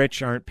the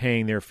rich aren't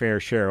paying their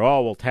fair share.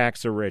 Oh, we'll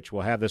tax the rich.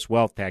 We'll have this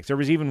wealth tax. There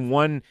was even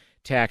one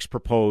tax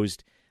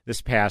proposed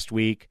this past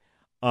week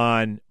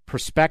on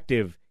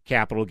prospective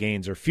capital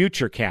gains or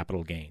future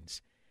capital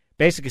gains.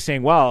 Basically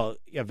saying, well,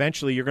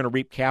 eventually you're going to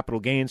reap capital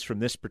gains from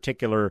this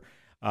particular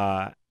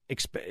item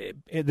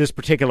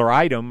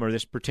or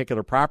this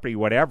particular property,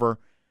 whatever.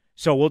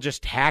 So we'll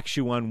just tax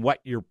you on what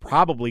you're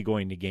probably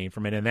going to gain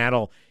from it, and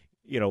that'll,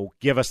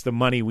 give us the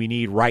money we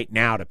need right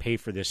now to pay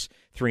for this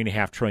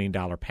 $3.5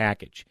 trillion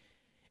package.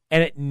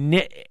 And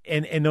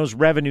and those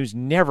revenues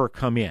never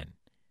come in,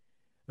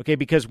 okay?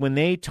 Because when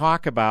they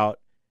talk about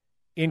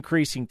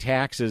increasing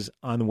taxes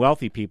on the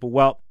wealthy people,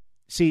 well,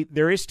 see,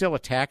 there is still a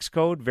tax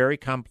code, very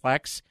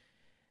complex,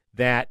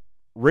 that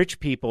rich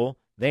people,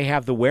 they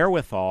have the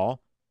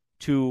wherewithal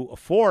to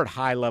afford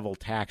high-level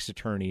tax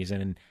attorneys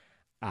and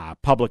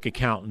public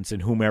accountants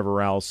and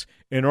whomever else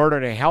in order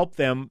to help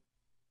them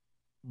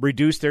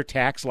reduce their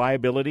tax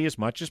liability as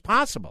much as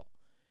possible.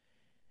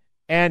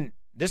 And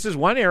this is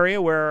one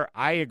area where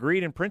I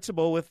agreed in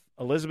principle with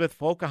Elizabeth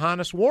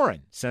Pocahontas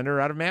Warren, senator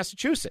out of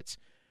Massachusetts,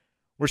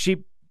 where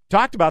she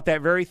talked about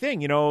that very thing.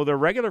 The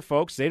regular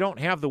folks, they don't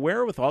have the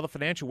wherewithal, the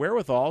financial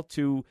wherewithal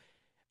to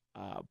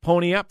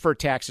pony up for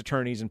tax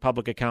attorneys and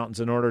public accountants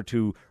in order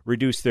to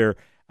reduce their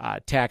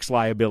tax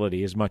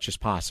liability as much as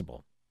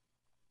possible.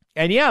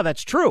 And yeah,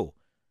 that's true.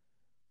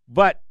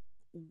 But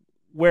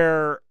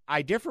where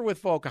I differ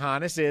with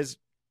Pocahontas is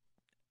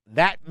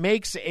that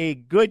makes a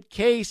good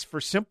case for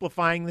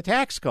simplifying the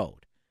tax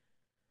code.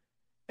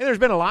 And there's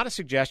been a lot of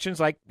suggestions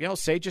like,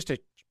 say just a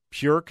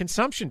pure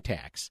consumption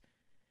tax.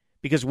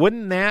 Because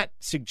wouldn't that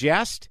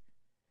suggest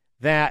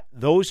that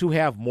those who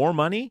have more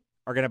money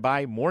are going to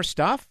buy more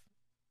stuff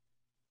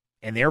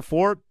and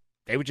therefore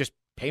they would just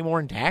pay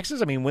more in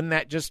taxes? I mean, wouldn't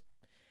that just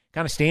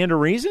kind of stand to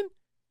reason?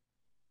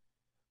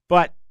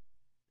 But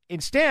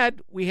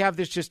instead, we have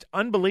this just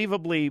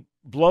unbelievably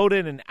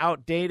bloated and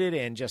outdated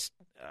and just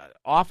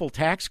awful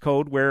tax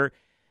code where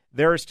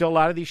there are still a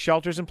lot of these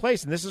shelters in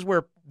place. And this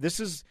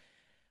is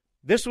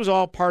this was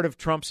all part of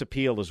Trump's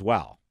appeal as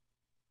well,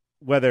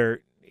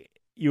 whether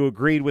you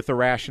agreed with the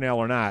rationale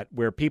or not,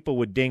 where people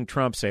would ding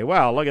Trump, say,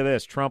 well, look at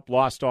this. Trump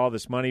lost all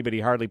this money, but he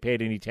hardly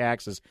paid any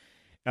taxes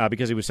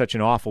because he was such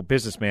an awful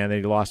businessman that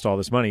he lost all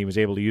this money. He was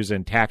able to use it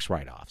in tax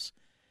write-offs.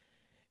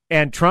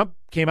 And Trump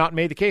came out and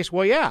made the case,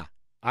 well, yeah,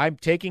 I'm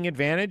taking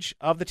advantage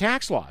of the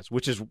tax laws,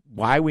 which is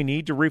why we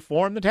need to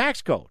reform the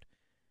tax code.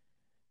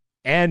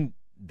 And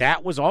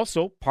that was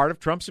also part of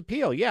Trump's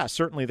appeal. Yeah,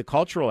 certainly the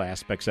cultural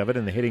aspects of it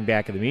and the hitting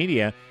back of the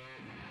media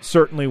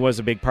certainly was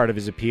a big part of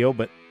his appeal,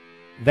 but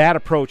that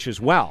approach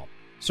as well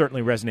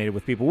certainly resonated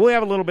with people. We'll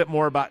have a little bit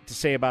more to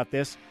say about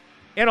this,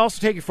 and also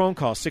take your phone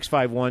call,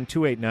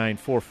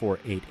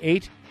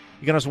 651-289-4488.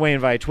 You can also weigh in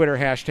via Twitter,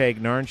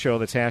 hashtag Narn Show.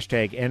 That's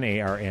hashtag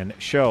NARN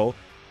Show.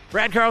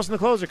 Brad Carlson, the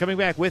closer, coming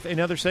back with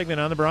another segment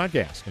on the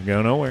broadcast. Don't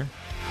go nowhere.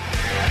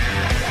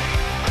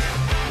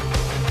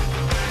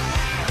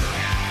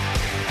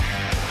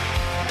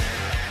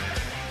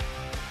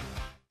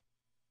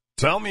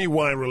 Tell me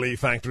why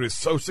Relief Factor is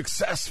so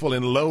successful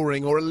in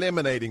lowering or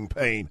eliminating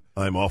pain.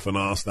 I'm often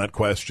asked that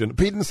question.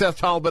 Pete and Seth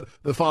Talbot,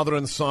 the father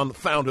and son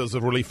founders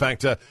of Relief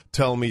Factor,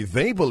 tell me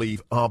they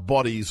believe our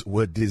bodies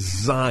were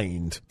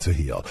designed to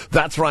heal.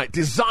 That's right,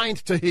 designed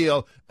to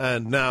heal,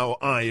 and now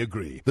I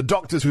agree. The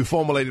doctors who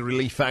formulated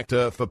Relief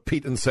Factor for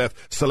Pete and Seth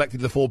selected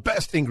the 4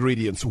 best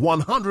ingredients,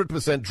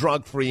 100%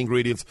 drug-free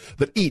ingredients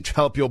that each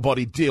help your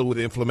body deal with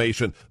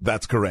inflammation.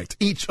 That's correct.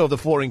 Each of the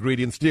 4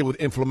 ingredients deal with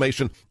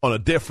inflammation on a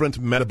different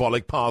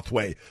metabolic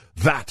pathway.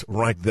 That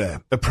right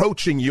there.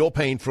 Approaching your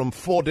pain from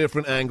 4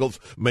 different angles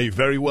may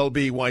very well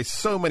be why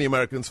so many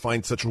Americans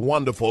find such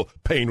wonderful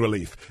pain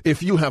relief.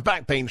 If you have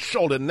back pain,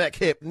 shoulder, neck,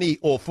 hip, knee,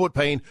 or foot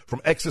pain from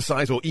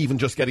exercise or even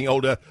just getting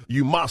older,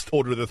 you must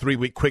order the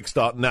 3-week quick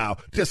start now.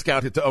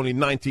 Discount it to only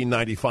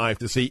 $19.95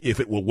 to see if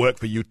it will work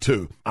for you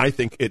too. I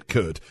think it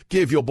could.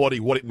 Give your body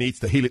what it needs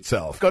to heal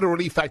itself. Go to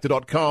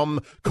ReliefFactor.com.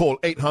 Call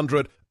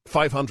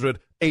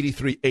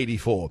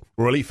 800-500-8384.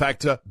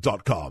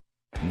 ReliefFactor.com.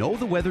 Know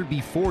the weather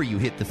before you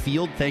hit the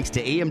field thanks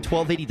to AM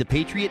 1280 The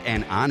Patriot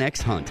and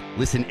OnX Hunt.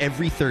 Listen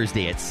every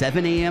Thursday at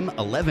 7 a.m.,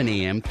 11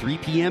 a.m., 3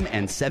 p.m.,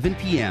 and 7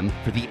 p.m.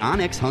 for the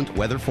OnX Hunt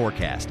weather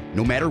forecast.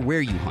 No matter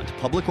where you hunt,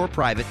 public or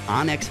private,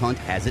 OnX Hunt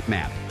has it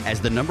mapped. As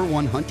the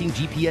 #1 hunting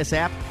GPS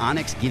app,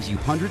 OnX gives you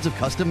hundreds of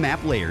custom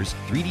map layers,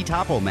 3D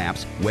topo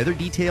maps, weather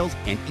details,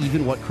 and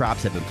even what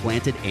crops have been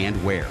planted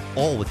and where.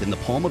 All within the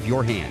palm of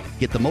your hand.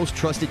 Get the most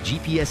trusted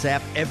GPS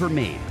app ever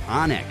made.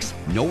 OnX.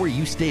 Know where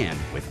you stand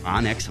with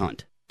OnX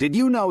Hunt. Did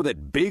you know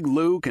that Big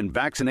Lou can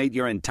vaccinate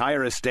your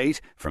entire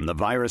estate from the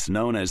virus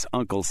known as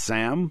Uncle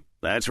Sam?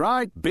 That's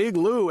right. Big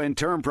Lou and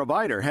Term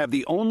Provider have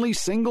the only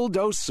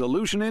single-dose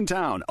solution in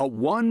town, a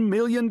 $1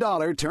 million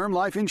term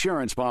life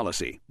insurance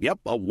policy. Yep,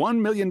 a $1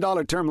 million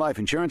term life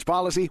insurance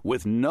policy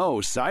with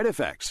no side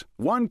effects.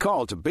 One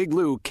call to Big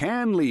Lou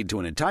can lead to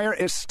an entire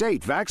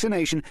estate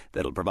vaccination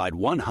that'll provide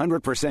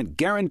 100%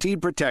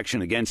 guaranteed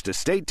protection against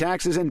estate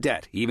taxes and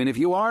debt, even if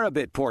you are a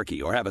bit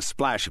porky or have a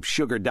splash of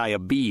sugar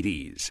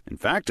diabetes. In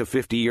fact, a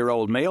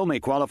 50-year-old male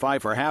may qualify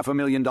for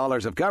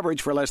 $500,000 of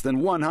coverage for less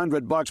than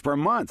 $100 per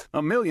month.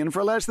 $1 million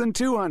for less than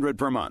 $200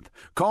 per month.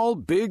 Call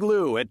Big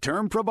Lou at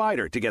Term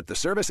Provider to get the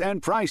service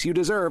and price you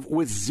deserve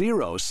with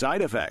zero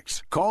side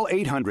effects. Call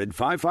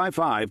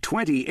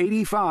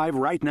 800-555-2085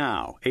 right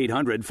now.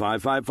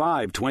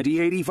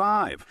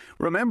 800-555-2085.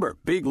 Remember,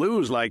 Big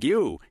Lou's like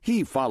you.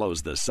 He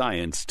follows the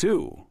science,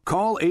 too.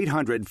 Call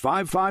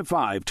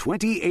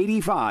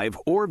 800-555-2085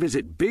 or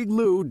visit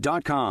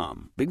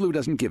biglou.com. Big Lou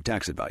doesn't give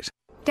tax advice.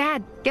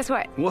 Dad, guess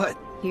what? What?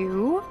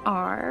 You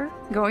are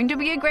going to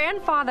be a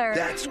grandfather.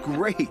 That's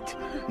great.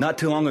 Not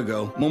too long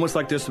ago, moments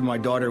like this with my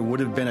daughter would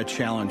have been a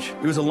challenge.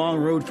 It was a long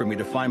road for me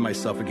to find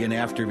myself again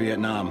after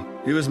Vietnam.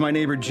 It was my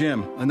neighbor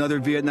Jim, another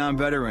Vietnam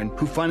veteran,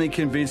 who finally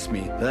convinced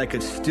me that I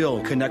could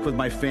still connect with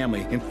my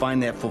family and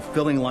find that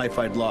fulfilling life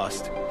I'd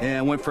lost. And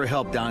I went for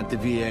help down at the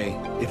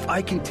VA. If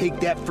I can take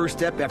that first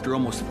step after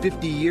almost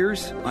 50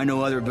 years, I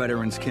know other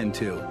veterans can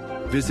too.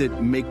 Visit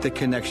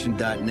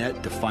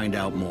maketheconnection.net to find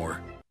out more.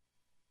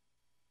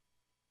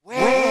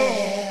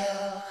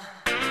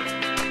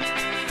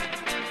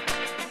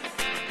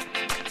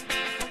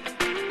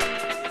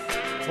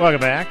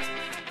 Welcome back.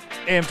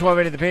 AM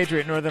 1280 The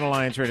Patriot, Northern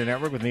Alliance Radio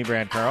Network with me,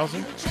 Brad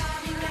Carlson.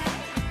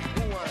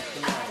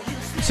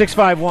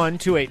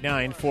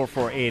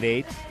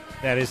 651-289-4488.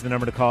 That is the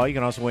number to call. You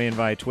can also weigh in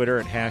via Twitter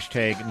at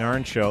hashtag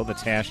Narn Show.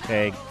 That's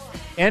hashtag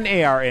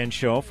NARN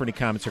Show for any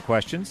comments or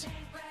questions.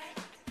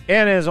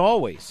 And as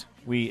always,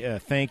 we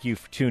thank you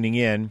for tuning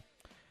in.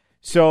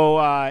 So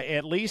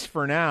at least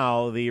for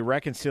now, the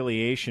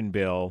reconciliation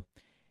bill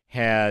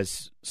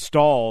has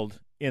stalled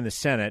in the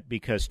Senate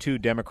because 2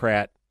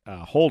 Democrat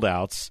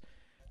holdouts,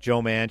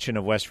 Joe Manchin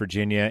of West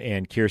Virginia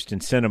and Kyrsten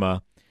Sinema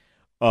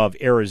of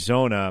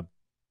Arizona,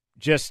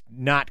 just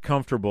not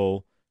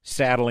comfortable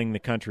saddling the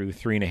country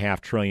with $3.5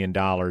 trillion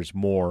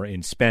more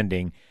in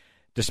spending,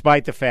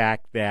 despite the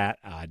fact that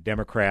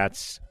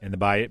Democrats and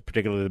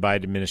particularly the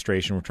Biden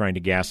administration were trying to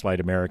gaslight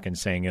Americans,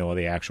 saying,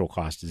 the actual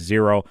cost is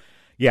zero.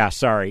 Yeah,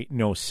 sorry,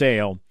 no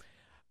sale.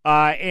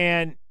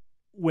 And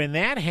when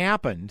that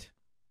happened,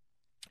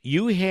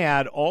 you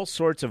had all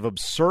sorts of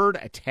absurd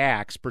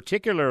attacks,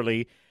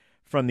 particularly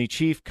from the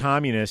chief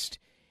communist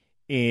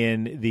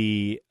in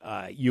the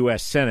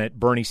U.S. Senate,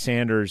 Bernie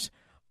Sanders,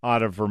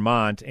 out of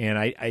Vermont. And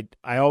I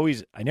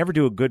never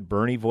do a good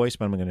Bernie voice,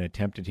 but I'm going to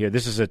attempt it here.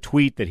 This is a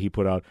tweet that he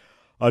put out.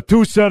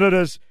 2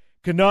 senators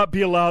cannot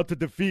be allowed to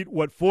defeat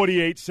what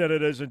 48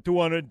 senators and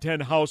 210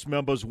 House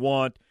members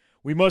want.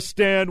 We must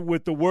stand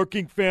with the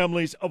working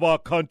families of our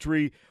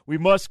country. We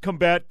must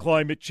combat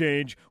climate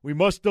change. We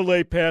must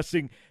delay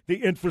passing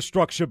the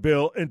infrastructure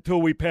bill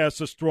until we pass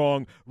a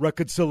strong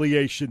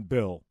reconciliation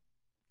bill.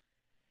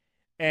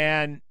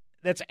 And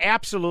that's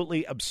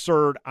absolutely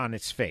absurd on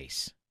its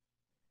face.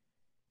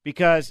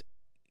 Because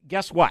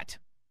guess what?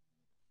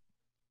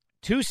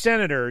 2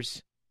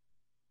 senators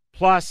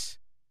plus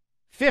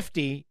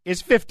 50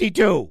 is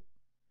 52.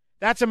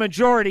 That's a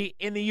majority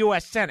in the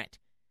U.S. Senate.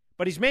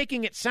 But he's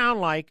making it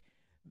sound like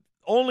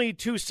only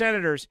 2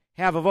 senators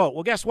have a vote.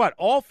 Well, guess what?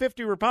 All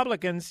 50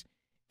 Republicans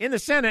in the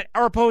Senate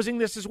are opposing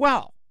this as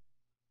well.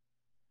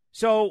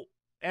 So,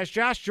 as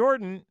Josh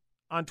Jordan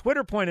on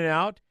Twitter pointed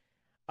out,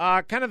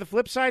 kind of the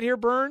flip side here,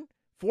 Bern,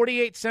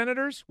 48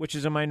 senators, which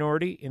is a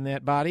minority in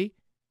that body,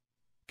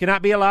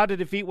 cannot be allowed to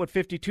defeat what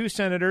 52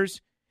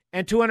 senators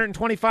and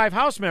 225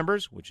 House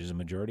members, which is a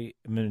majority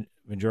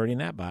in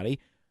that body,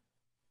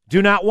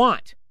 do not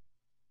want.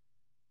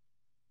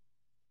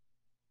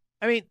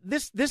 I mean,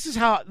 this is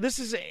how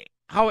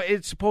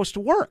it's supposed to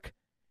work.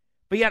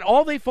 But yet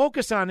all they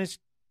focus on is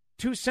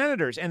 2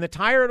 senators and the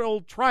tired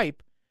old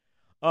tripe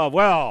of,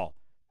 well,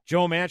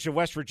 Joe Manchin of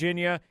West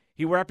Virginia,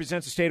 he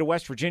represents the state of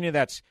West Virginia.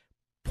 That's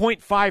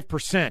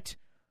 0.5%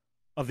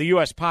 of the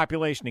U.S.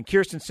 population. And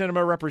Kyrsten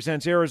Sinema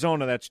represents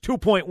Arizona. That's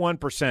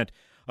 2.1%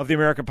 of the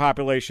American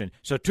population.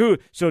 So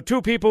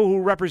two people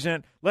who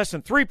represent less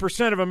than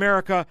 3% of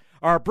America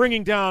are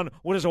bringing down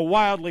what is a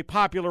wildly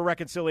popular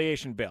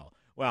reconciliation bill.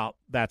 Well,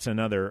 that's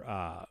another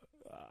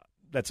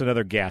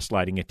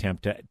gaslighting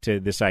attempt to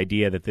this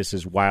idea that this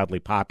is wildly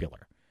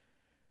popular.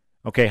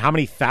 Okay, how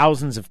many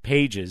thousands of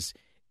pages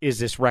is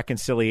this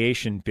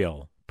reconciliation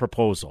bill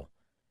proposal?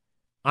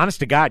 Honest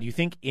to God, you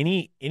think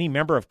any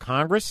member of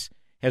Congress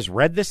has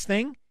read this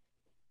thing?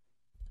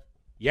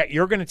 Yet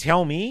you're going to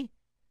tell me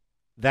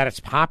that it's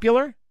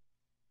popular?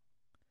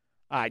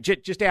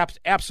 Just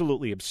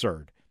absolutely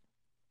absurd.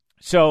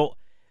 So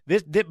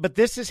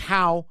this is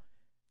how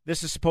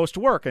this is supposed to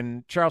work.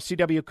 And Charles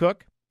C.W.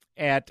 Cook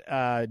at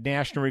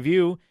National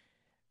Review,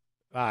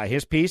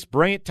 his piece,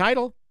 brilliant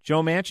title,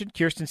 Joe Manchin,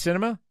 Kyrsten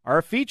Sinema are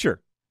a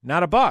feature,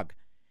 not a bug.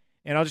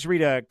 And I'll just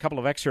read a couple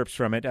of excerpts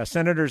from it.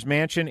 Senators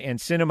Manchin and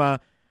Sinema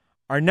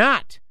are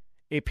not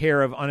a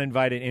pair of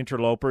uninvited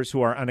interlopers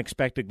who are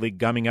unexpectedly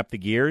gumming up the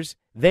gears.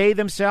 They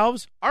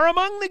themselves are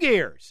among the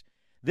gears.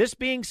 This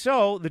being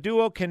so, the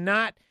duo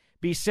cannot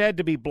be said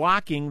to be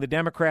blocking the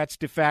Democrats'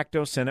 de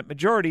facto Senate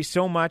majority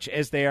so much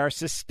as they are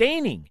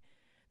sustaining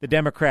the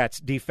Democrats'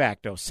 de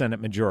facto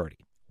Senate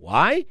majority.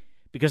 Why?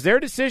 Because their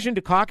decision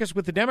to caucus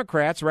with the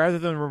Democrats rather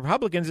than the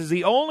Republicans is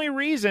the only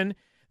reason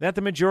that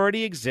the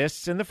majority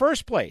exists in the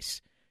first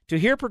place. To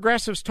hear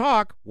progressives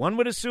talk, one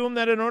would assume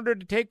that in order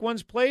to take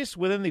one's place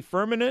within the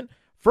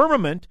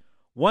firmament,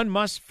 one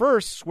must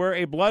first swear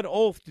a blood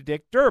oath to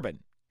Dick Durbin.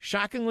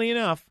 Shockingly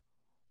enough,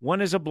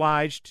 one is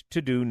obliged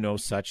to do no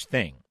such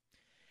thing.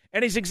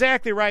 And he's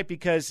exactly right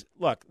because,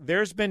 look,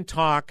 there's been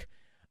talk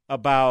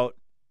about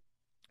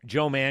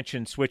Joe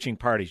Manchin switching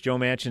parties. Joe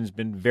Manchin's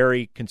been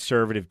very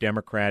conservative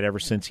Democrat ever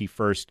since he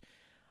first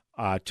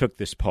took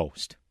this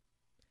post.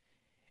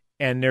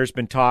 And there's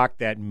been talk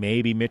that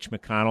maybe Mitch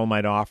McConnell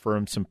might offer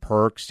him some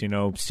perks,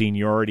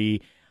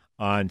 seniority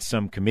on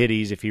some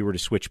committees if he were to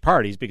switch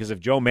parties. Because if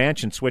Joe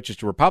Manchin switches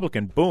to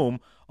Republican, boom,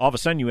 all of a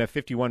sudden you have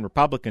 51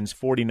 Republicans,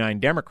 49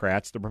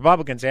 Democrats. The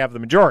Republicans have the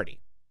majority.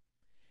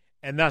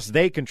 And thus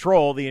they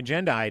control the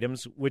agenda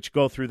items which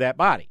go through that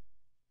body.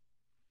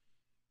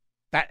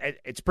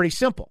 It's pretty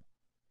simple.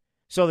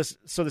 So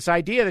this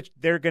idea that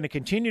they're going to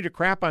continue to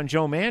crap on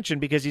Joe Manchin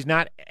because he's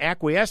not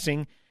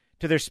acquiescing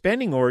to their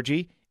spending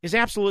orgy is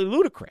absolutely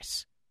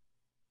ludicrous.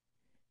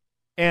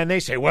 And they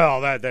say, well,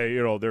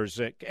 there's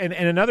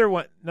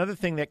another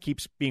thing that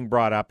keeps being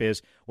brought up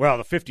is, well,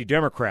 the 50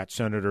 Democrat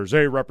senators,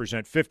 they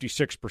represent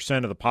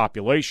 56% of the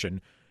population,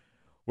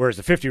 whereas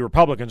the 50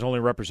 Republicans only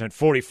represent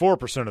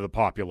 44% of the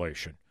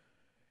population.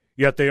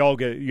 Yet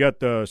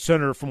the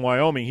senator from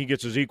Wyoming, he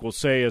gets his equal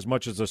say as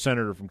much as the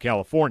senator from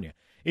California.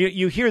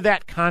 You hear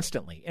that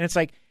constantly. And it's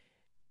like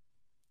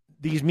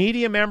these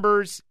media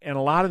members and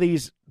a lot of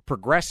these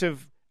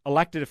progressive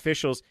elected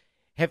officials,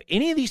 have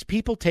any of these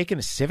people taken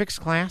a civics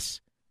class?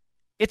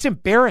 It's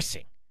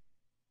embarrassing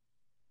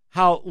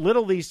how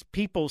little these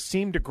people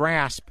seem to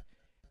grasp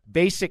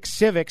basic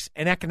civics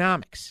and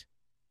economics.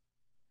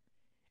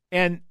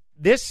 And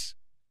this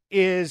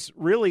is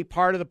really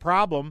part of the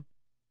problem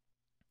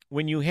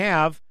when you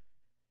have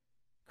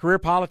career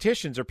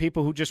politicians or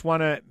people who just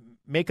want to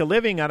make a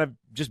living out of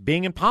just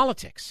being in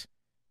politics.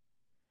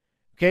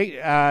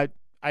 Okay, I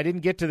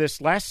didn't get to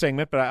this last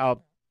segment, but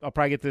I'll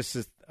probably get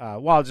this.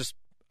 I'll just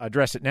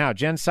address it now.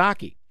 Jen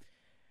Psaki,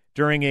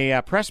 during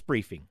a press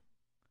briefing.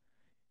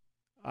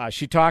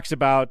 She talks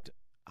about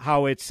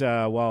how it's,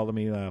 let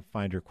me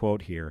find her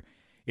quote here.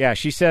 Yeah,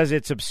 she says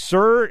it's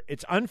absurd,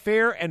 it's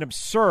unfair and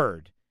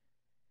absurd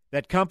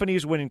that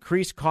companies would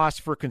increase costs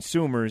for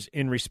consumers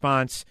in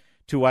response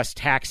to us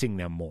taxing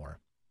them more.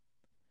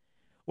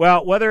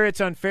 Well, whether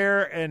it's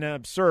unfair and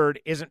absurd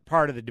isn't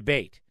part of the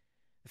debate.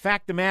 The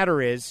fact of the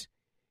matter is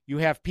you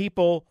have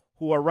people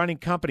who are running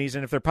companies,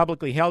 and if they're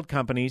publicly held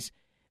companies,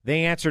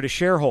 they answer to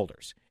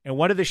shareholders. And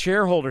what do the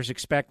shareholders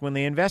expect when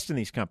they invest in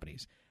these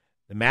companies?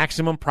 The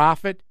maximum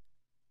profit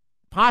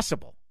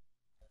possible.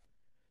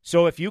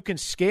 So if you can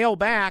scale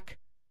back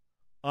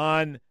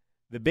on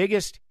the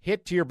biggest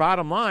hit to your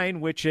bottom line,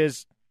 which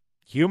is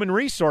human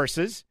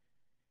resources,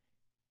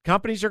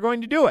 companies are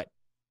going to do it.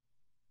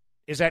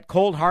 Is that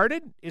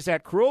cold-hearted? Is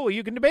that cruel? Well,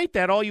 you can debate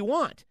that all you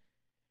want.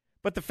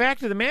 But the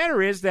fact of the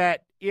matter is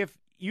that if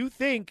you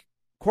think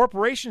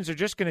corporations are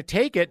just going to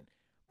take it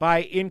by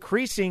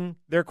increasing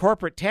their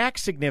corporate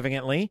tax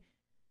significantly,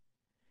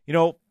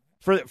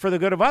 for the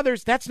good of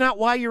others, that's not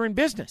why you're in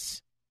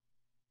business.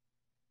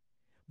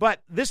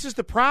 But this is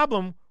the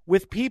problem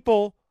with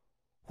people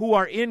who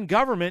are in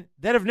government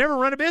that have never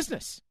run a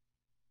business.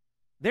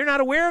 They're not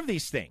aware of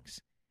these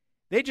things.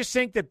 They just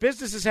think that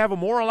businesses have a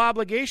moral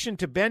obligation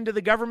to bend to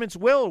the government's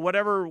will,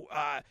 whatever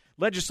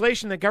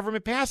legislation the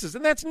government passes.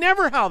 And that's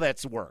never how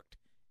that's worked.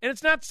 And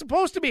it's not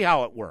supposed to be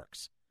how it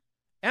works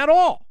at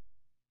all.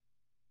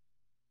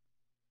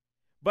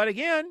 But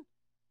again,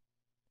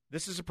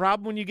 this is a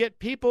problem when you get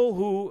people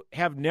who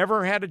have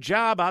never had a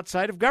job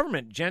outside of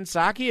government. Jen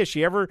Psaki, has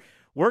she ever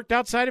worked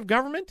outside of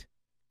government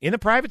in the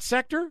private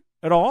sector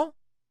at all?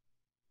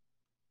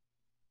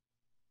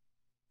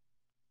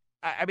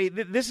 I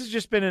mean, this has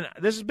just been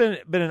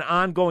an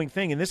ongoing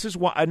thing, and this is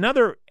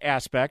another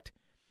aspect.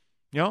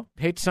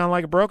 Hate to sound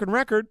like a broken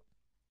record,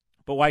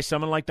 but why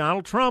someone like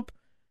Donald Trump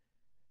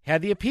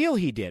had the appeal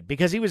he did,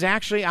 because he was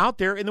actually out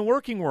there in the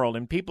working world,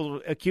 and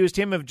people accused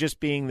him of just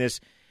being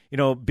this,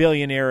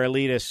 billionaire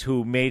elitist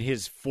who made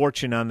his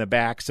fortune on the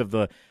backs of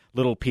the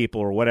little people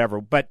or whatever.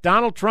 But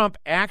Donald Trump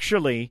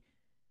actually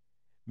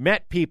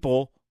met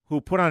people who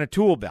put on a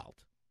tool belt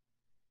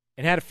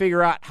and had to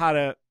figure out how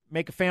to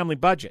make a family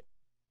budget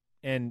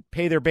and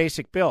pay their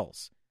basic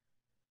bills.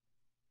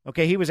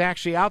 Okay, he was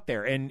actually out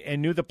there and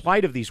knew the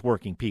plight of these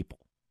working people.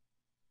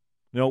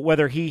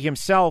 Whether he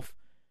himself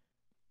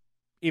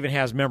even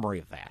has memory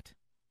of that.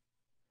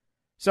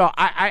 So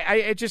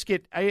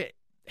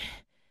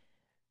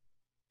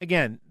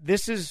again,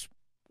 this is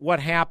what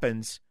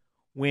happens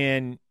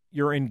when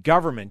you're in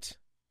government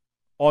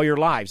all your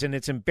lives, and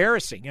it's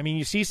embarrassing. I mean,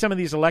 you see some of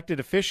these elected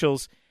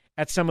officials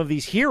at some of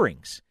these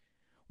hearings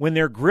when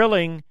they're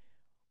grilling.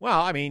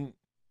 Well, I mean,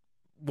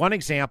 one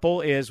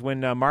example is when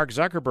Mark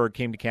Zuckerberg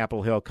came to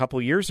Capitol Hill a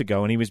couple years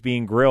ago, and he was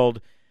being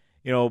grilled,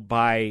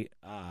 by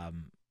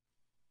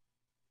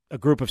a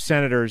group of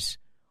senators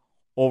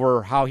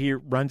over how he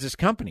runs his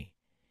company.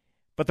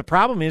 But the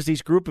problem is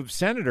these group of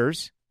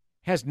senators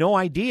has no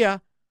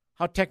idea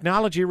how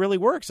technology really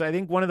works. I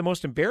think one of the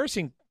most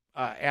embarrassing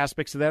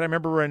aspects of that, I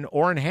remember when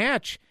Orrin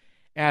Hatch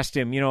asked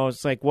him,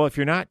 it's like, well, if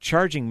you're not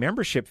charging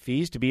membership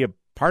fees to be a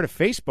part of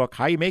Facebook,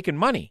 how are you making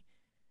money?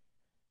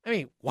 I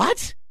mean,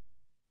 what?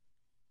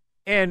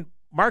 And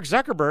Mark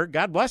Zuckerberg,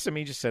 God bless him,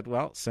 he just said,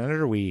 well,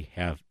 Senator, we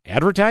have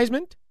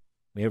advertisement.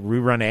 We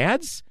run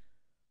ads.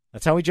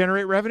 That's how we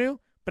generate revenue.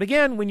 But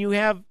again, when you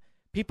have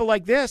people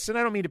like this, and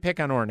I don't mean to pick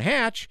on Orrin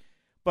Hatch,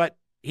 but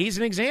he's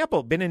an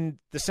example, been in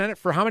the Senate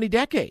for how many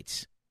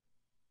decades?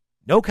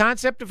 No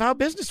concept of how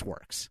business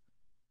works.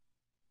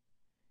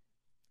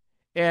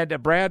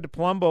 And Brad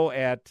Palumbo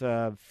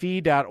at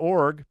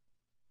fee.org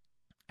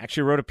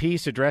actually wrote a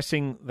piece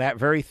addressing that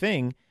very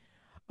thing.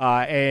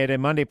 At a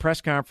Monday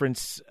press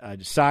conference,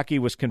 Psaki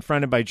was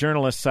confronted by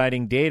journalists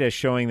citing data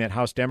showing that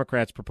House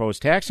Democrats'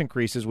 proposed tax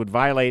increases would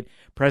violate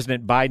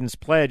President Biden's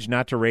pledge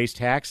not to raise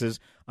taxes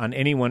on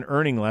anyone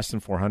earning less than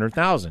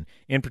 $400,000.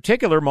 In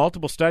particular,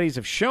 multiple studies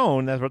have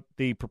shown that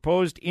the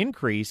proposed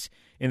increase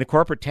in the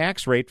corporate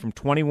tax rate from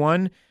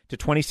 21 to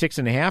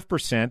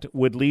 26.5%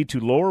 would lead to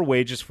lower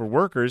wages for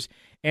workers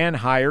and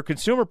higher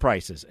consumer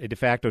prices, a de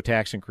facto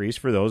tax increase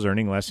for those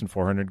earning less than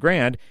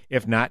 $400,000,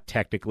 if not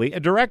technically a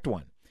direct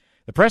one.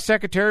 The press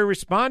secretary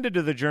responded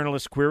to the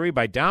journalist's query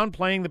by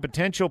downplaying the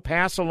potential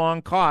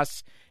pass-along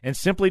costs and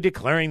simply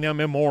declaring them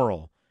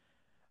immoral.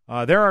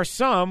 There are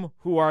some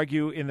who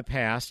argue in the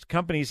past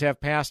companies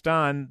have passed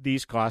on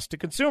these costs to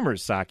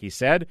consumers, Psaki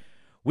said.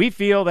 We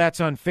feel that's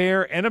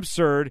unfair and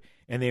absurd,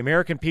 and the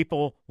American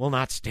people will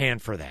not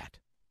stand for that.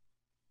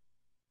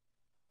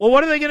 Well,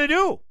 what are they going to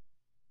do?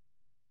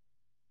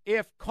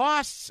 If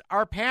costs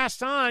are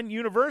passed on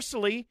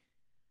universally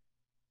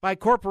by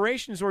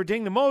corporations who are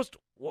doing the most,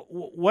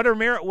 what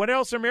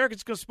else are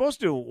Americans supposed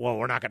to do? Well,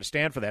 we're not going to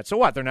stand for that. So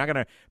what? They're not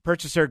going to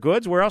purchase their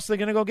goods? Where else are they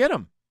going to go get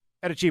them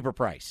at a cheaper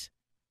price?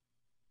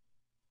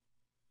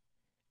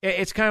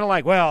 It's kind of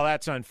like, well,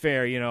 that's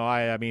unfair.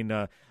 I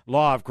mean,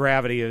 law of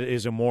gravity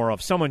is immoral.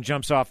 If someone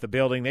jumps off the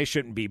building, they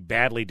shouldn't be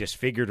badly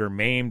disfigured or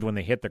maimed when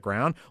they hit the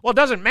ground. Well, it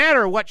doesn't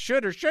matter what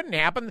should or shouldn't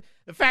happen.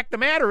 The fact of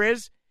the matter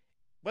is,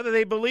 whether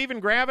they believe in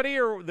gravity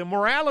or the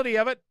morality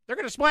of it, they're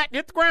going to splat and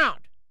hit the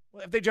ground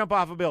if they jump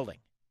off a building.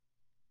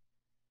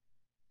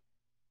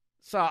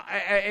 So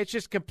it's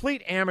just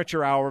complete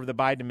amateur hour of the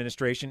Biden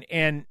administration,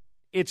 and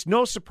it's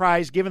no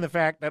surprise given the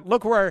fact that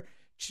look where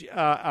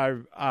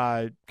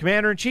our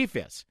commander-in-chief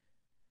is.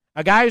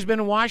 A guy who's been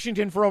in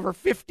Washington for over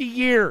 50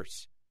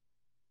 years.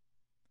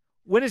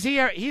 When is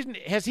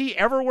has he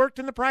ever worked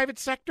in the private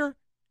sector?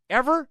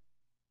 Ever?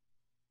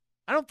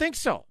 I don't think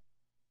so.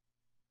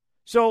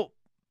 So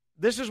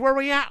this is where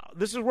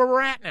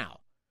we're at now.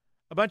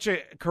 A bunch of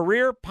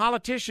career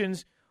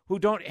politicians who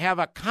don't have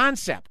a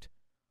concept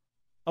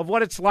of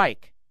what it's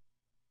like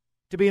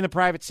to be in the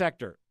private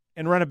sector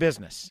and run a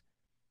business.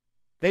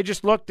 They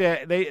just looked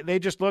at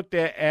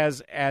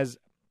as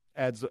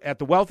at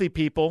the wealthy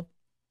people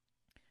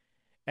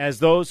as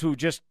those who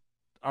just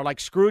are like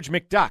Scrooge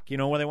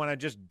McDuck, where they want to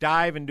just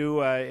dive and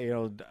do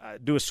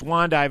a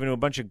swan dive into a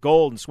bunch of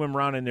gold and swim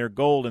around in their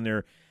gold and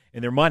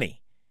their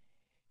money,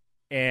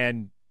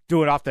 and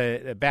do it off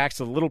the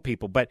backs of the little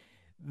people. But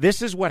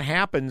this is what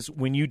happens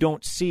when you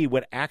don't see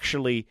what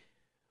actually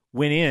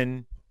went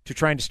in to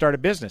trying to start a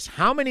business.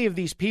 How many of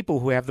these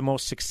people who have the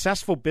most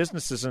successful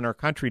businesses in our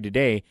country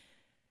today,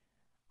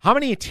 how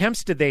many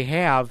attempts did they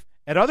have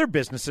at other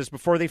businesses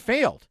before they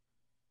failed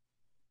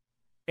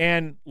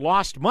and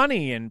lost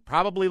money and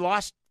probably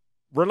lost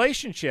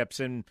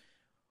relationships and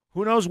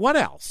who knows what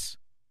else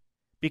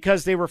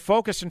because they were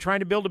focused on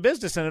trying to build a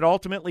business and it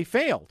ultimately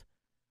failed.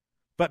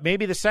 But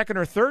maybe the second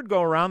or third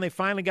go around, they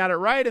finally got it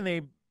right and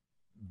they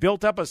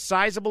built up a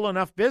sizable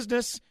enough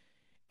business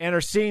and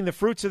are seeing the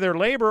fruits of their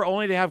labor,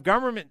 only to have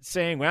government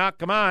saying, well,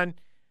 come on,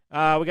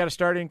 we got to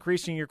start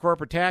increasing your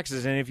corporate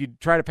taxes. And if you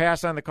try to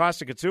pass on the cost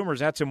to consumers,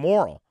 that's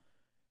immoral.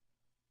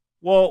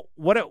 Well,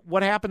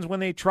 what happens when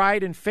they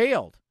tried and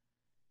failed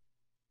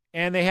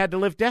and they had to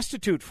live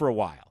destitute for a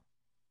while?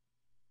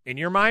 In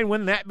your mind,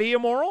 wouldn't that be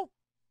immoral?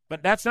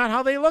 But that's not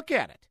how they look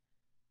at it.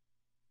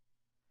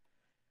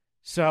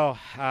 So,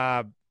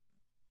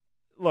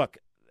 look,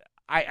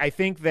 I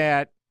think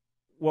that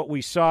what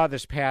we saw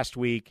this past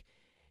week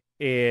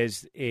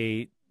is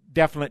a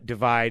definite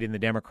divide in the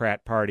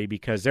Democrat Party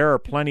because there are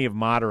plenty of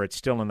moderates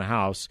still in the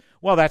House.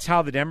 Well, that's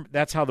how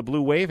the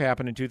blue wave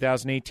happened in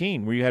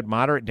 2018, where you had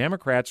moderate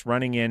Democrats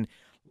running in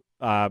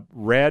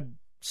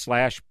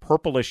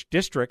red/purplish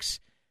districts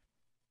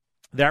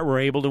that were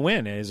able to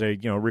win as a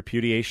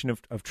repudiation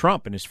of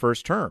Trump in his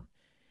first term.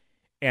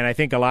 And I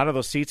think a lot of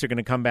those seats are going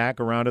to come back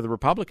around to the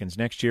Republicans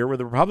next year, where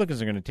the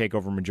Republicans are going to take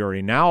over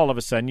majority. Now, all of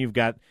a sudden, you've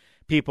got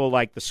people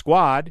like the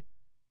Squad,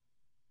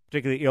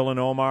 particularly Ilhan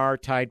Omar,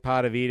 Tide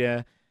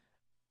Potavita,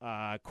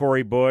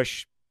 Cori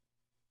Bush,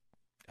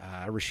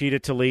 Rashida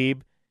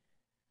Tlaib,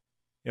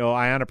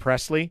 Ayanna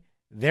Pressley.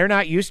 They're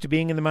not used to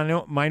being in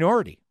the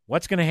minority.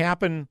 What's going to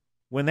happen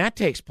when that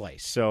takes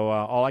place? So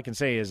all I can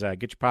say is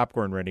get your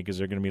popcorn ready because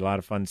there are going to be a lot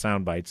of fun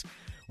sound bites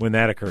when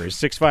that occurs.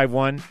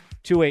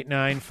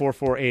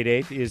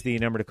 651-289-4488 is the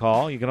number to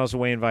call. You can also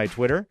weigh in via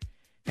Twitter.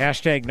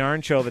 Hashtag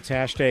Narn Show. That's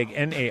hashtag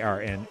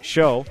NARN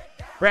Show.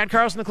 Brad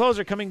Carlson, the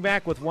closer, coming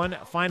back with one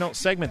final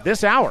segment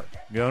this hour.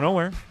 Go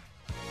nowhere.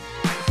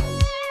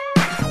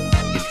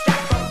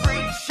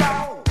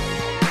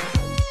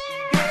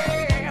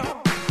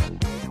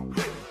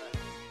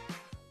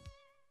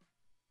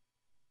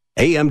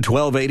 AM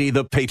 1280,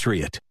 The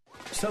Patriot.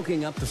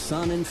 Soaking up the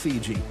sun in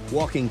Fiji,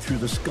 walking through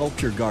the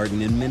sculpture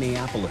garden in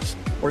Minneapolis,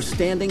 or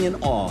standing in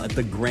awe at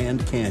the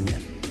Grand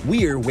Canyon.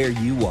 We're where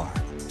you are.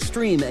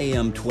 Stream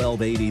AM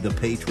 1280 The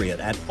Patriot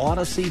at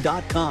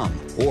Odyssey.com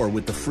or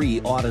with the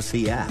free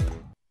Odyssey app.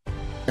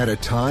 At a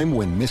time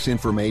when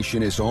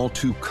misinformation is all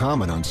too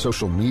common on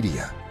social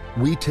media,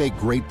 we take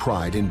great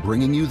pride in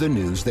bringing you the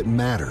news that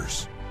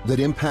matters, that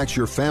impacts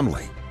your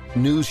family,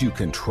 news you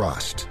can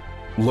trust.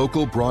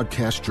 Local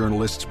broadcast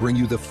journalists bring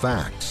you the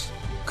facts,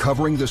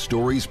 covering the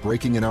stories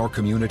breaking in our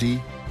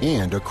community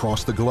and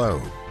across the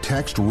globe.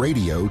 Text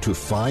radio to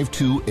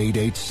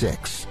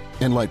 52886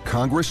 and let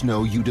Congress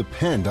know you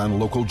depend on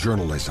local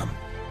journalism.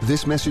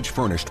 This message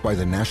furnished by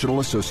the National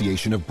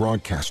Association of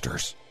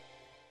Broadcasters.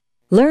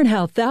 Learn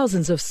how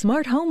thousands of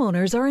smart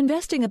homeowners are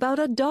investing about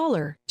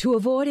 $1 to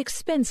avoid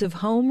expensive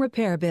home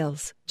repair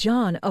bills.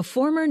 John, a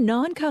former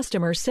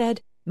non-customer,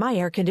 said, "My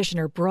air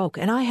conditioner broke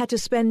and I had to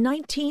spend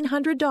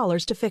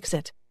 $1,900 to fix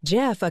it."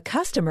 Jeff, a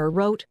customer,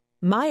 wrote,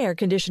 "My air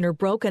conditioner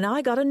broke and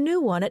I got a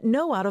new one at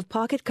no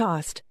out-of-pocket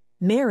cost."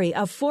 Mary,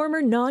 a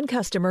former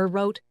non-customer,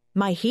 wrote,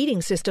 "My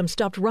heating system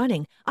stopped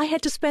running. I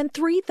had to spend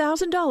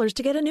 $3,000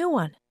 to get a new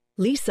one."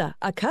 Lisa,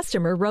 a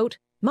customer, wrote,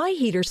 "My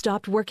heater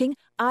stopped working.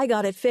 I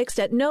got it fixed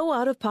at no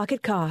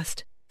out-of-pocket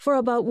cost." For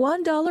about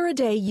 $1 a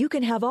day, you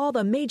can have all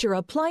the major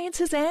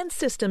appliances and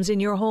systems in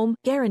your home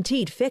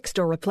guaranteed fixed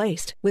or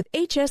replaced with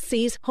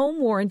HSC's home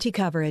warranty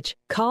coverage.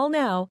 Call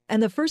now,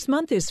 and the first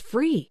month is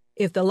free.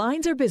 If the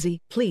lines are busy,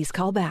 please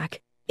call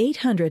back.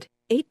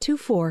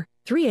 800-824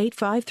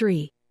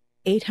 800-824-3853.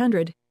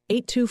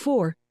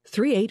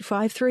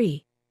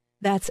 800-824-3853.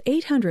 That's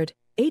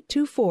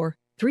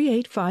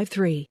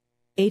 800-824-3853.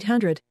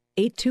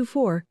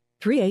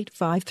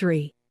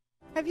 800-824-3853.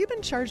 Have you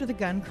been charged with a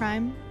gun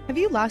crime? Have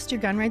you lost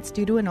your gun rights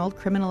due to an old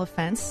criminal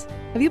offense?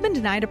 Have you been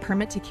denied a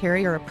permit to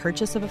carry or a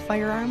purchase of a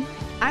firearm?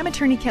 I'm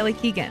attorney Kelly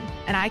Keegan,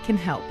 and I can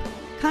help.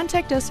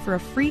 Contact us for a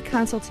free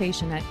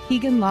consultation at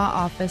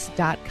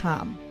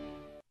KeeganLawOffice.com.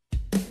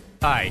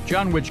 Hi,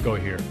 John Wichko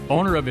here,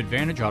 owner of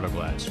Advantage Auto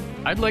Glass.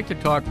 I'd like to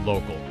talk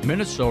local,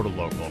 Minnesota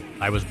local.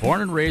 I was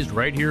born and raised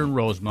right here in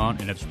Rosemount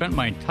and have spent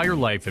my entire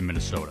life in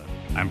Minnesota.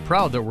 I'm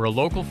proud that we're a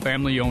local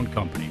family-owned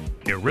company.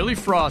 It really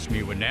frosts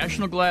me when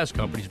national glass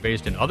companies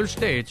based in other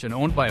states and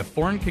owned by a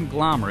foreign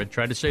conglomerate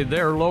try to say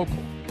they're local.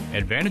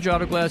 Advantage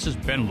Auto Glass has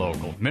been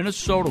local,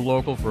 Minnesota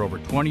local, for over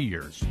 20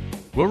 years.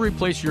 We'll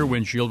replace your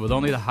windshield with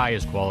only the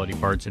highest quality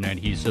parts and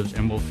adhesives,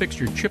 and we'll fix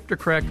your chipped or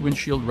cracked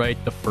windshield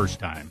right the first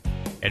time.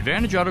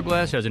 Advantage Auto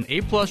Glass has an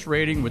A-plus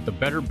rating with the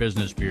Better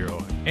Business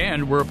Bureau,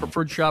 and we're a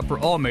preferred shop for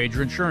all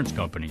major insurance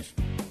companies.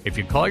 If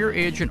you call your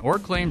agent or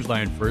claims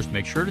line first,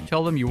 make sure to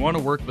tell them you want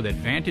to work with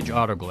Advantage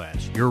Auto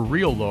Glass, your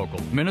real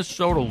local,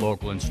 Minnesota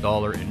local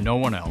installer, and no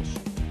one else.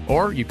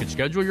 Or you can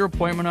schedule your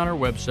appointment on our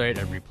website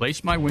at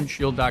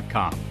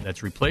replacemywindshield.com. That's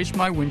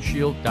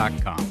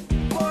replacemywindshield.com.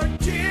 For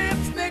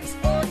chips, nicks,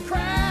 or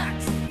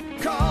cracks,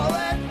 call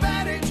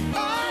Advantage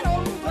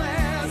Auto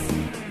Glass.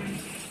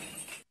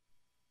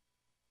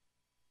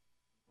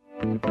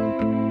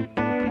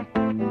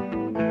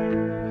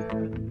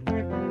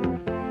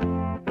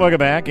 Welcome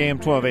back, AM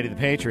 1280 The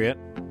Patriot.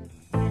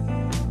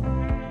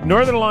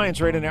 Northern Alliance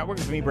Radio Network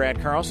with me,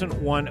 Brad Carlson.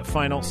 One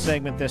final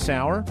segment this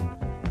hour.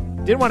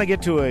 Did want to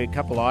get to a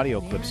couple audio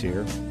clips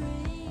here.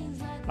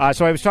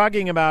 So I was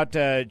talking about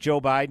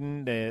Joe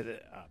Biden,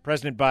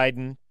 President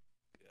Biden,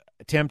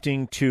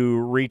 attempting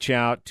to reach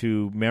out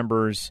to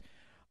members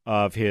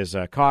of his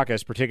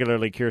caucus,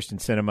 particularly Kyrsten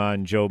Sinema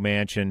and Joe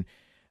Manchin,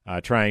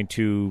 trying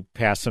to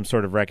pass some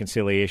sort of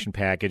reconciliation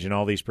package, and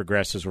all these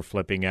progressives were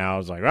flipping out.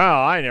 It's like, oh,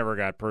 I never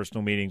got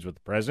personal meetings with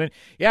the president.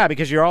 Yeah,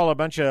 because you're all a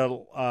bunch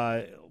of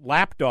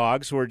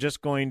lapdogs who are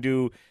just going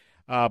to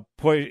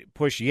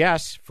push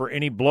yes for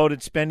any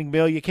bloated spending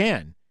bill you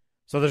can.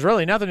 So there's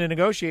really nothing to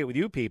negotiate with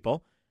you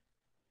people.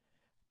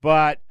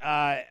 But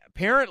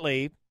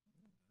apparently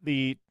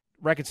the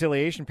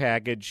reconciliation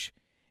package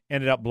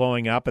ended up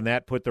blowing up, and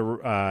that put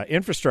the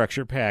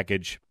infrastructure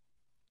package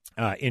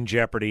in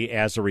jeopardy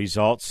as a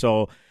result.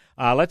 So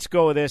let's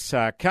go with this.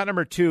 Cut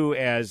number 2,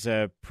 as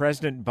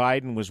President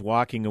Biden was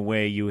walking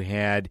away, you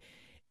had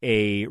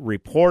a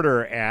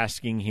reporter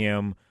asking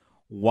him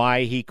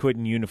why he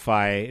couldn't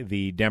unify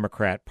the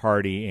Democrat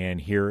Party, and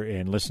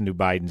listen to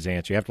Biden's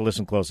answer. You have to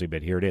listen closely,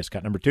 but here it is.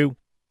 Cut number 2.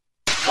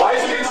 Why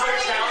has it been so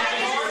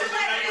challenging to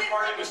unite your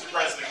party, Mr.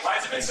 President? Why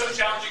has it been so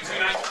challenging to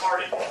unite the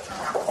party?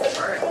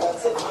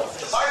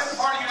 Why is the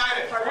party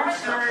united?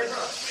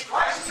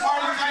 Why is the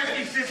party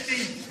united?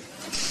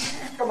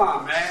 50-50. Come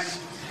on, man.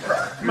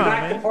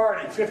 Unite the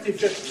party,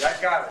 50-50.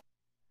 I got it.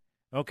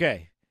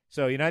 Okay.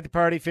 So unite the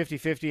party,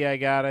 50-50. I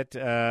got it.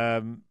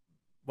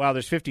 Well,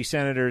 there's 50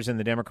 senators in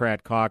the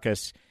Democrat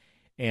caucus,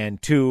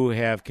 and 2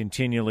 have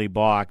continually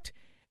balked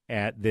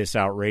at this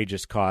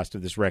outrageous cost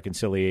of this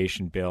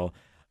reconciliation bill.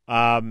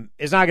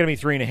 It's not going to be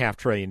 $3.5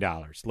 trillion.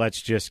 Let's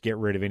just get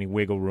rid of any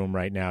wiggle room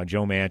right now.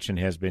 Joe Manchin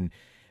has been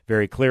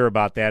very clear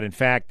about that. In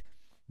fact,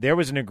 there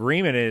was an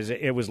agreement, as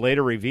it was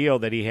later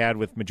revealed, that he had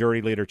with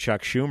Majority Leader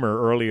Chuck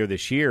Schumer earlier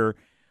this year,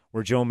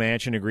 where Joe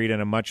Manchin agreed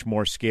on a much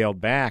more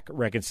scaled-back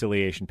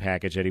reconciliation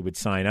package that he would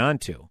sign on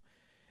to.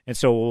 And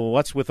so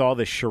what's with all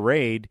this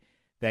charade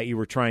that you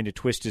were trying to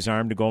twist his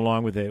arm to go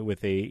along with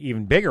a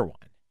even bigger one?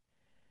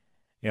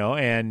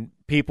 And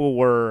people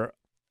were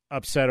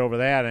upset over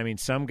that. I mean,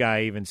 some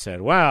guy even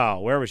said, wow,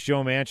 where was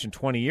Joe Manchin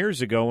 20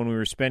 years ago when we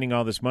were spending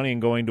all this money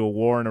and going to a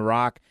war in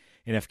Iraq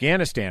and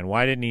Afghanistan?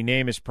 Why didn't he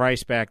name his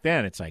price back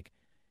then? It's like,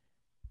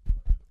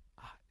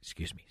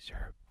 excuse me,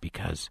 sir,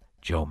 because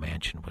Joe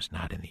Manchin was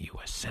not in the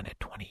U.S. Senate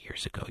 20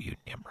 years ago, you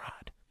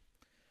nimrod.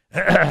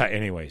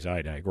 Anyways,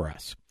 I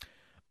digress.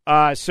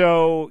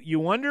 So you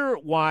wonder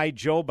why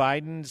Joe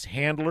Biden's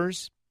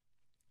handlers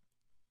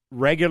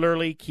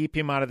regularly keep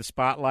him out of the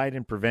spotlight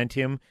and prevent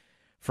him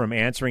from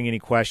answering any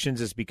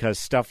questions. Is because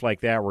stuff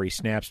like that where he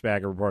snaps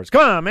back and reports,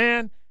 come on,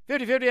 man,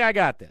 50-50, I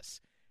got this.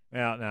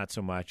 Well, not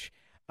so much.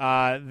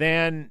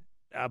 Then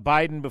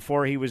Biden,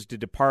 before he was to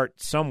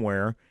depart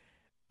somewhere,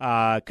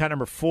 cut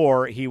number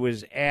 4, he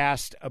was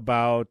asked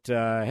about,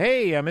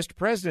 hey, Mr.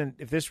 President,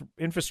 if this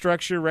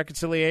infrastructure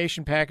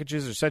reconciliation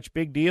packages are such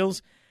big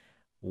deals,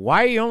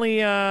 why are you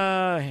only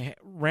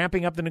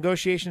ramping up the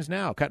negotiations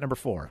now? Cut number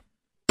 4.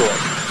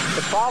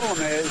 The problem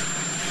is,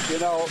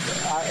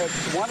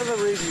 it's one of the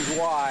reasons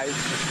why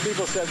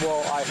people said,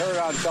 well, I heard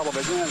on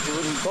television, it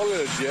wasn't totally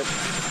legit.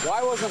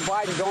 Why wasn't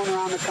Biden going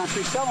around the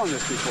country selling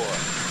this before?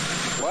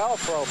 Well,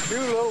 for a few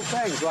little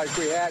things, like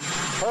we had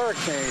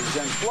hurricanes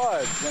and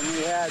floods, and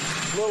we had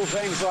little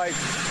things like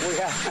we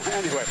had,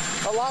 anyway,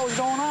 a lot was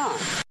going on.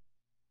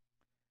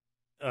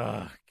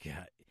 Oh,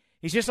 God.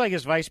 He's just like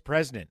his vice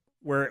president.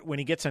 where when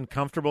he gets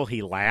uncomfortable,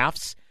 he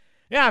laughs.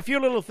 Yeah, a few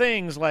little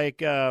things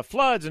like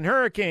floods and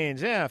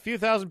hurricanes. Yeah, a few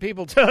thousand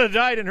people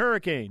died in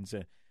hurricanes.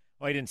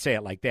 Well, I didn't say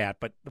it like that,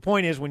 but the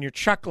point is when you're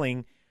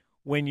chuckling,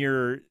 when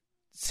you're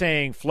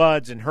saying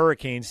floods and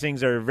hurricanes,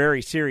 things that are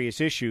very serious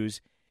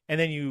issues, and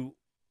then you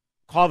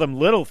call them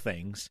little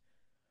things,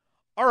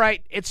 all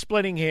right, it's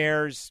splitting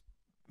hairs,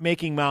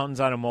 making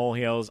mountains out of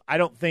molehills. I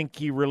don't think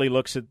he really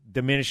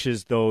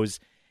diminishes those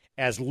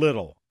as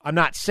little. I'm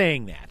not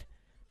saying that.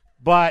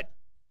 But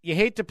you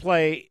hate to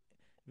play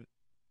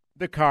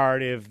the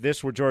card if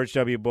this were George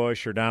W.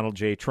 Bush or Donald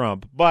J.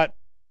 Trump. But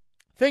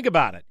think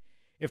about it.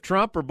 If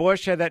Trump or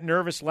Bush had that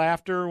nervous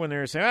laughter when they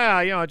were saying,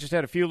 I just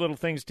had a few little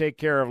things to take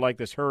care of, like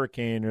this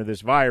hurricane or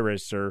this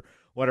virus or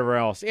whatever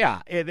else,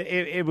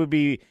 it would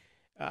be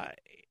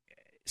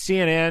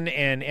CNN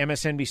and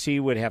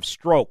MSNBC would have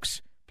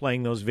strokes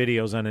playing those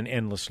videos on an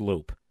endless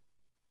loop.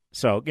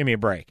 So give me a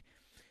break.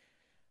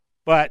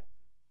 But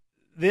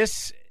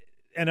this,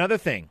 another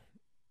thing,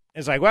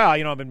 is like, well,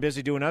 I've been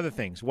busy doing other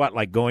things. What,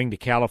 like going to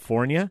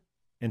California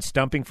and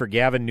stumping for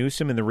Gavin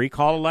Newsom in the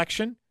recall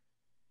election?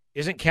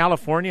 Isn't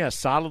California a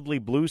solidly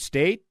blue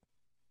state?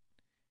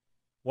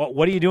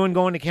 What are you doing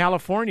going to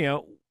California,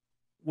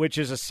 which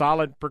is a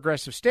solid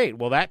progressive state?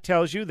 Well, that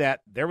tells you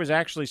that there was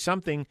actually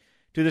something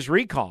to this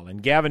recall,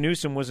 and Gavin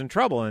Newsom was in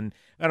trouble. And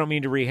I don't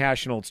mean to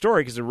rehash an old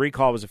story because the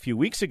recall was a few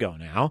weeks ago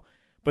now,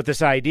 but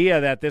this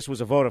idea that this was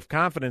a vote of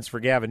confidence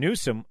for Gavin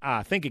Newsom,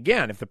 think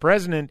again. If the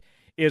president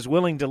is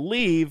willing to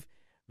leave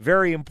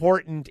very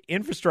important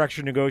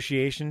infrastructure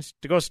negotiations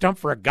to go stump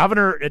for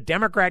a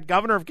Democrat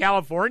governor of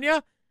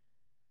California,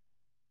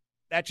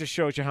 that just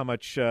shows you how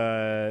much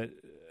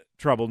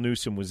trouble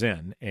Newsom was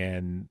in.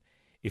 And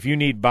if you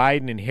need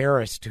Biden and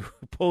Harris to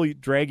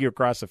drag you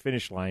across the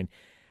finish line,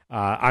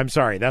 I'm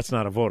sorry, that's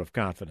not a vote of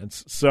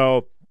confidence.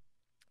 So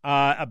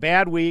a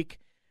bad week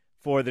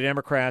for the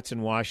Democrats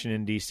in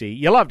Washington, D.C.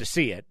 You love to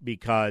see it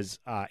because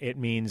it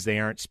means they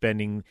aren't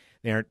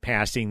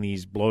passing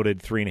these bloated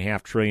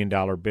 $3.5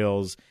 trillion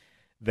bills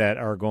that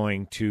are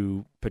going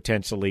to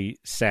potentially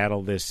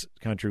saddle this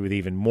country with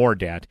even more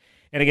debt.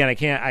 And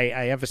again,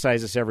 I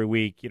emphasize this every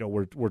week.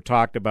 We're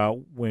talked about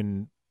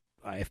when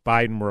if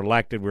Biden were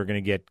elected, we're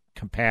going to get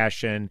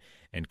compassion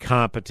and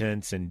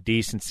competence and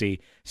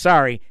decency.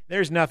 Sorry,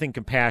 there's nothing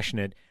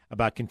compassionate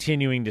about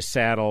continuing to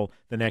saddle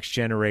the next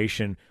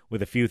generation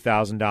with a few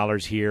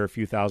 $1,000s here, a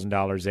few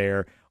 $1,000s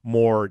there,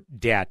 more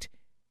debt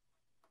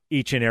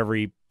each and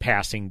every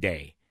passing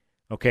day.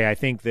 Okay, I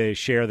think the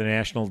share of the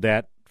national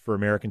debt for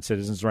American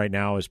citizens right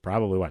now is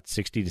probably,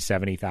 $60,000 to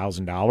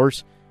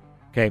 $70,000?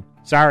 Okay,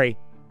 sorry,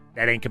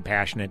 that ain't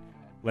compassionate.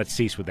 Let's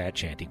cease with that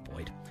chanting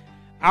point.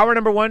 Hour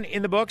number 1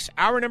 in the books.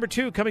 Hour number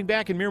 2 coming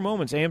back in mere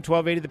moments. AM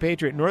 1280 The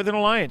Patriot, Northern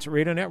Alliance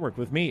Radio Network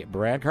with me,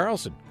 Brad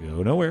Carlson.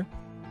 Go nowhere.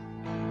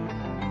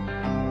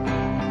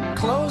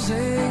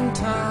 Closing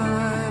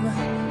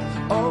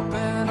time.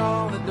 Open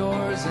all the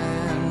doors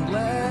and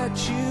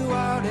let you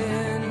out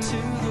into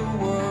the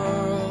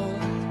world.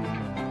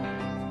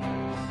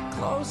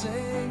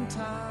 Closing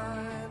time.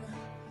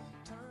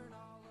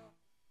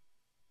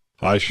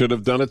 I should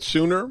have done it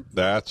sooner.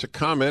 That's a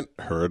comment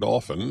heard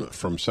often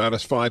from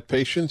satisfied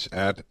patients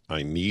at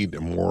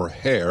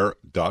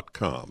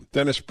IneedMoreHair.com.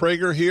 Dennis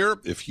Prager here.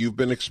 If you've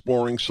been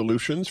exploring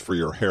solutions for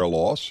your hair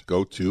loss,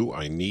 go to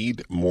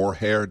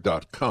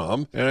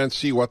IneedMoreHair.com and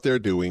see what they're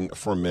doing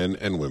for men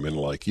and women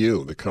like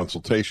you. The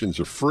consultations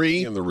are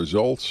free and the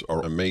results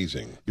are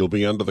amazing. You'll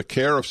be under the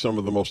care of some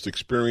of the most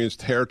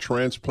experienced hair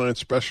transplant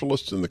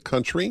specialists in the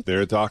country.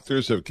 Their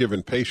doctors have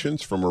given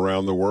patients from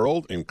around the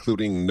world,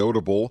 including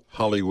notable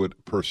Hollywood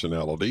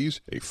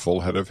personalities, a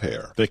full head of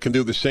hair. They can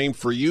do the same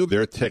for you.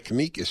 Their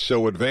technique is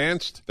so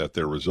advanced that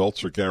their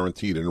results are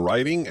guaranteed in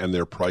writing and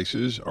their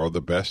prices are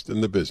the best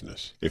in the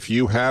business. If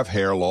you have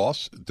hair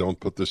loss, don't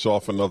put this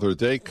off another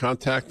day.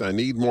 Contact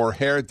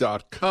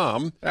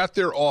IneedMoreHair.com at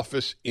their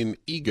office in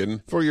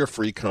Eagan for your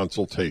free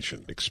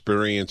consultation.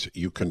 Experience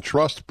you can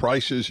trust,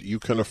 prices you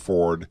can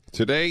afford.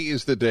 Today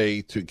is the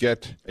day to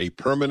get a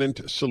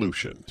permanent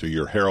solution to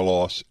your hair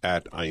loss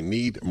at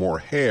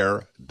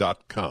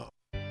IneedMoreHair.com.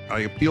 I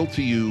appeal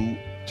to you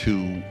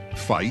to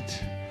fight.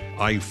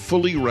 I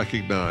fully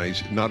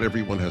recognize not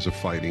everyone has a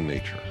fighting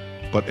nature,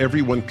 but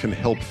everyone can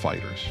help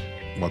fighters.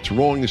 What's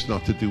wrong is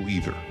not to do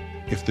either.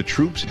 If the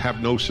troops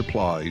have no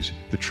supplies,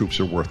 the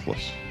troops are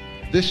worthless.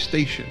 This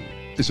station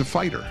is a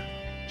fighter.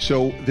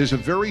 So there's a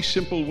very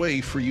simple way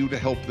for you to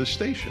help this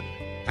station,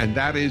 and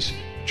that is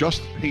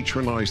just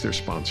patronize their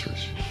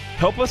sponsors.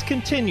 Help us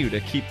continue to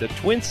keep the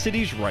Twin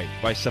Cities right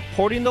by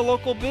supporting the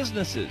local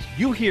businesses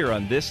you hear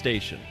on this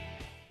station.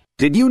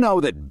 Did you know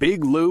that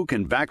Big Lou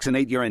can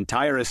vaccinate your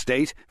entire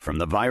estate from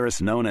the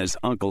virus known as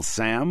Uncle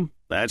Sam?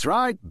 That's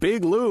right.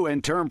 Big Lou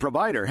and Term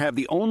Provider have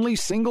the only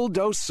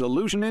single-dose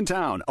solution in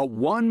town, a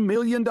 $1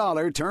 million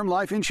term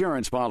life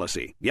insurance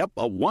policy. Yep,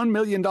 a $1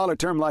 million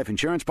term life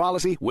insurance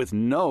policy with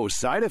no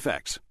side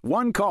effects.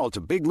 One call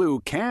to Big Lou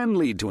can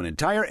lead to an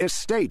entire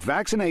estate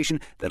vaccination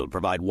that'll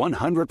provide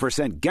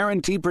 100%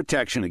 guaranteed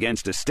protection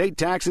against estate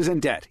taxes and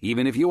debt,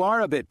 even if you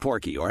are a bit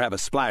porky or have a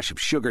splash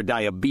of sugar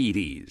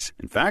diabetes.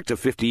 In fact, a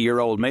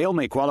 50-year-old male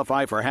may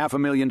qualify for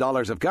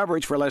 $500,000 of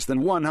coverage for less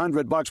than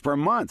 $100 per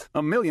month,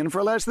 $1 million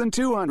for less than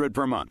 $200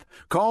 per month.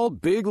 Call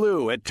Big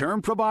Lou at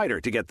Term Provider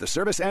to get the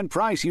service and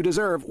price you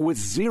deserve with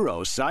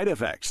zero side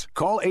effects.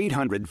 Call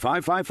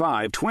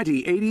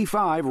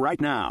 800-555-2085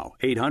 right now.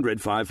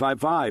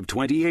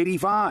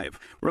 800-555-2085.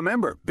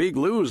 Remember, Big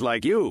Lou's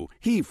like you.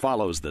 He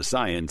follows the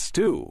science,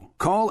 too.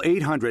 Call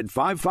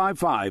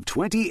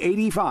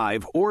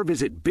 800-555-2085 or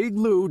visit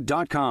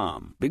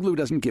biglou.com. Big Lou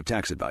doesn't give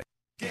tax advice.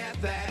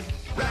 Get that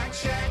Rack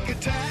Shack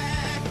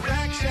attack,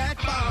 Rack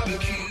Shack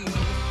barbecue.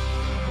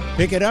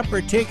 Pick it up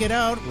or take it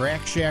out,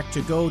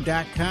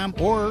 RackShackToGo.com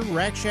or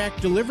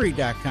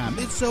RackShackDelivery.com.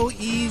 It's so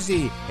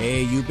easy.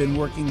 Hey, you've been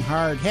working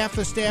hard. Half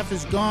the staff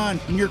is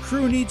gone, and your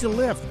crew needs a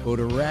lift. Go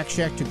to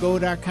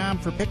RackShackToGo.com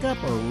for pickup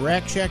or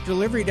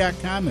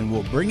RackShackDelivery.com, and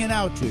we'll bring it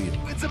out to you.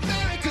 It's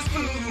America's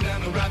food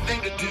and the right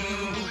thing to do.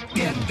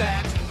 Get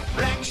that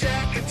Rack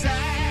Shack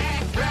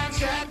attack, Rack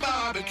Shack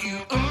barbecue.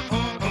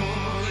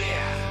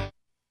 Yeah.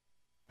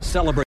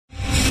 Celebrate.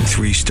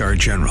 3-star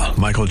General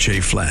Michael J.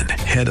 Flynn,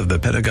 head of the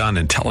Pentagon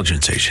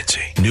Intelligence Agency,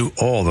 knew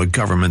all the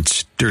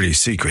government's dirty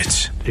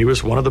secrets. He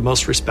was one of the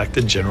most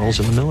respected generals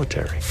in the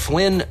military.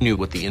 Flynn knew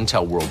what the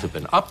intel world had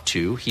been up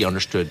to. He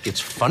understood its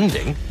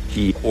funding.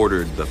 He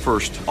ordered the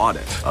first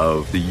audit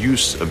of the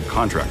use of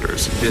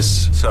contractors.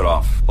 This set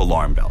off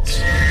alarm bells.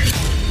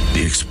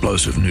 The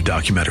explosive new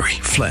documentary,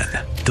 Flynn,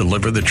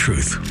 Deliver the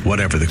Truth,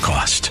 Whatever the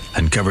Cost,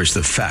 uncovers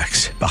the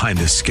facts behind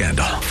this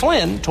scandal.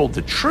 Flynn told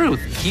the truth.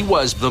 He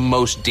was the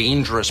most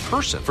dangerous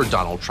person for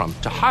Donald Trump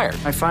to hire.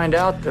 I find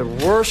out the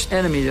worst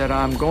enemy that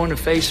I'm going to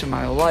face in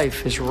my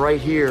life is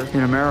right here in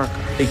America.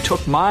 They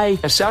took my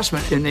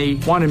assessment and they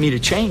wanted me to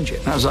change it.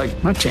 And I was like,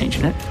 I'm not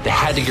changing it. They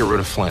had to get rid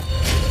of Flynn.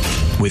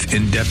 With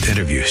in-depth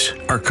interviews,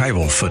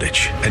 archival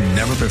footage, and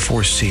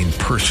never-before-seen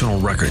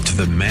personal records of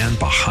the man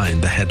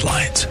behind the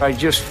headlines. I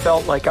just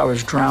felt like I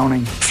was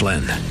drowning.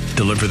 Flynn,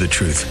 Deliver the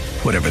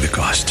Truth, Whatever the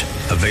Cost.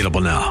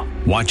 Available now.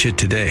 Watch it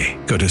today.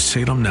 Go to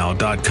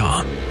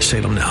salemnow.com.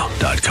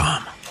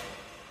 salemnow.com.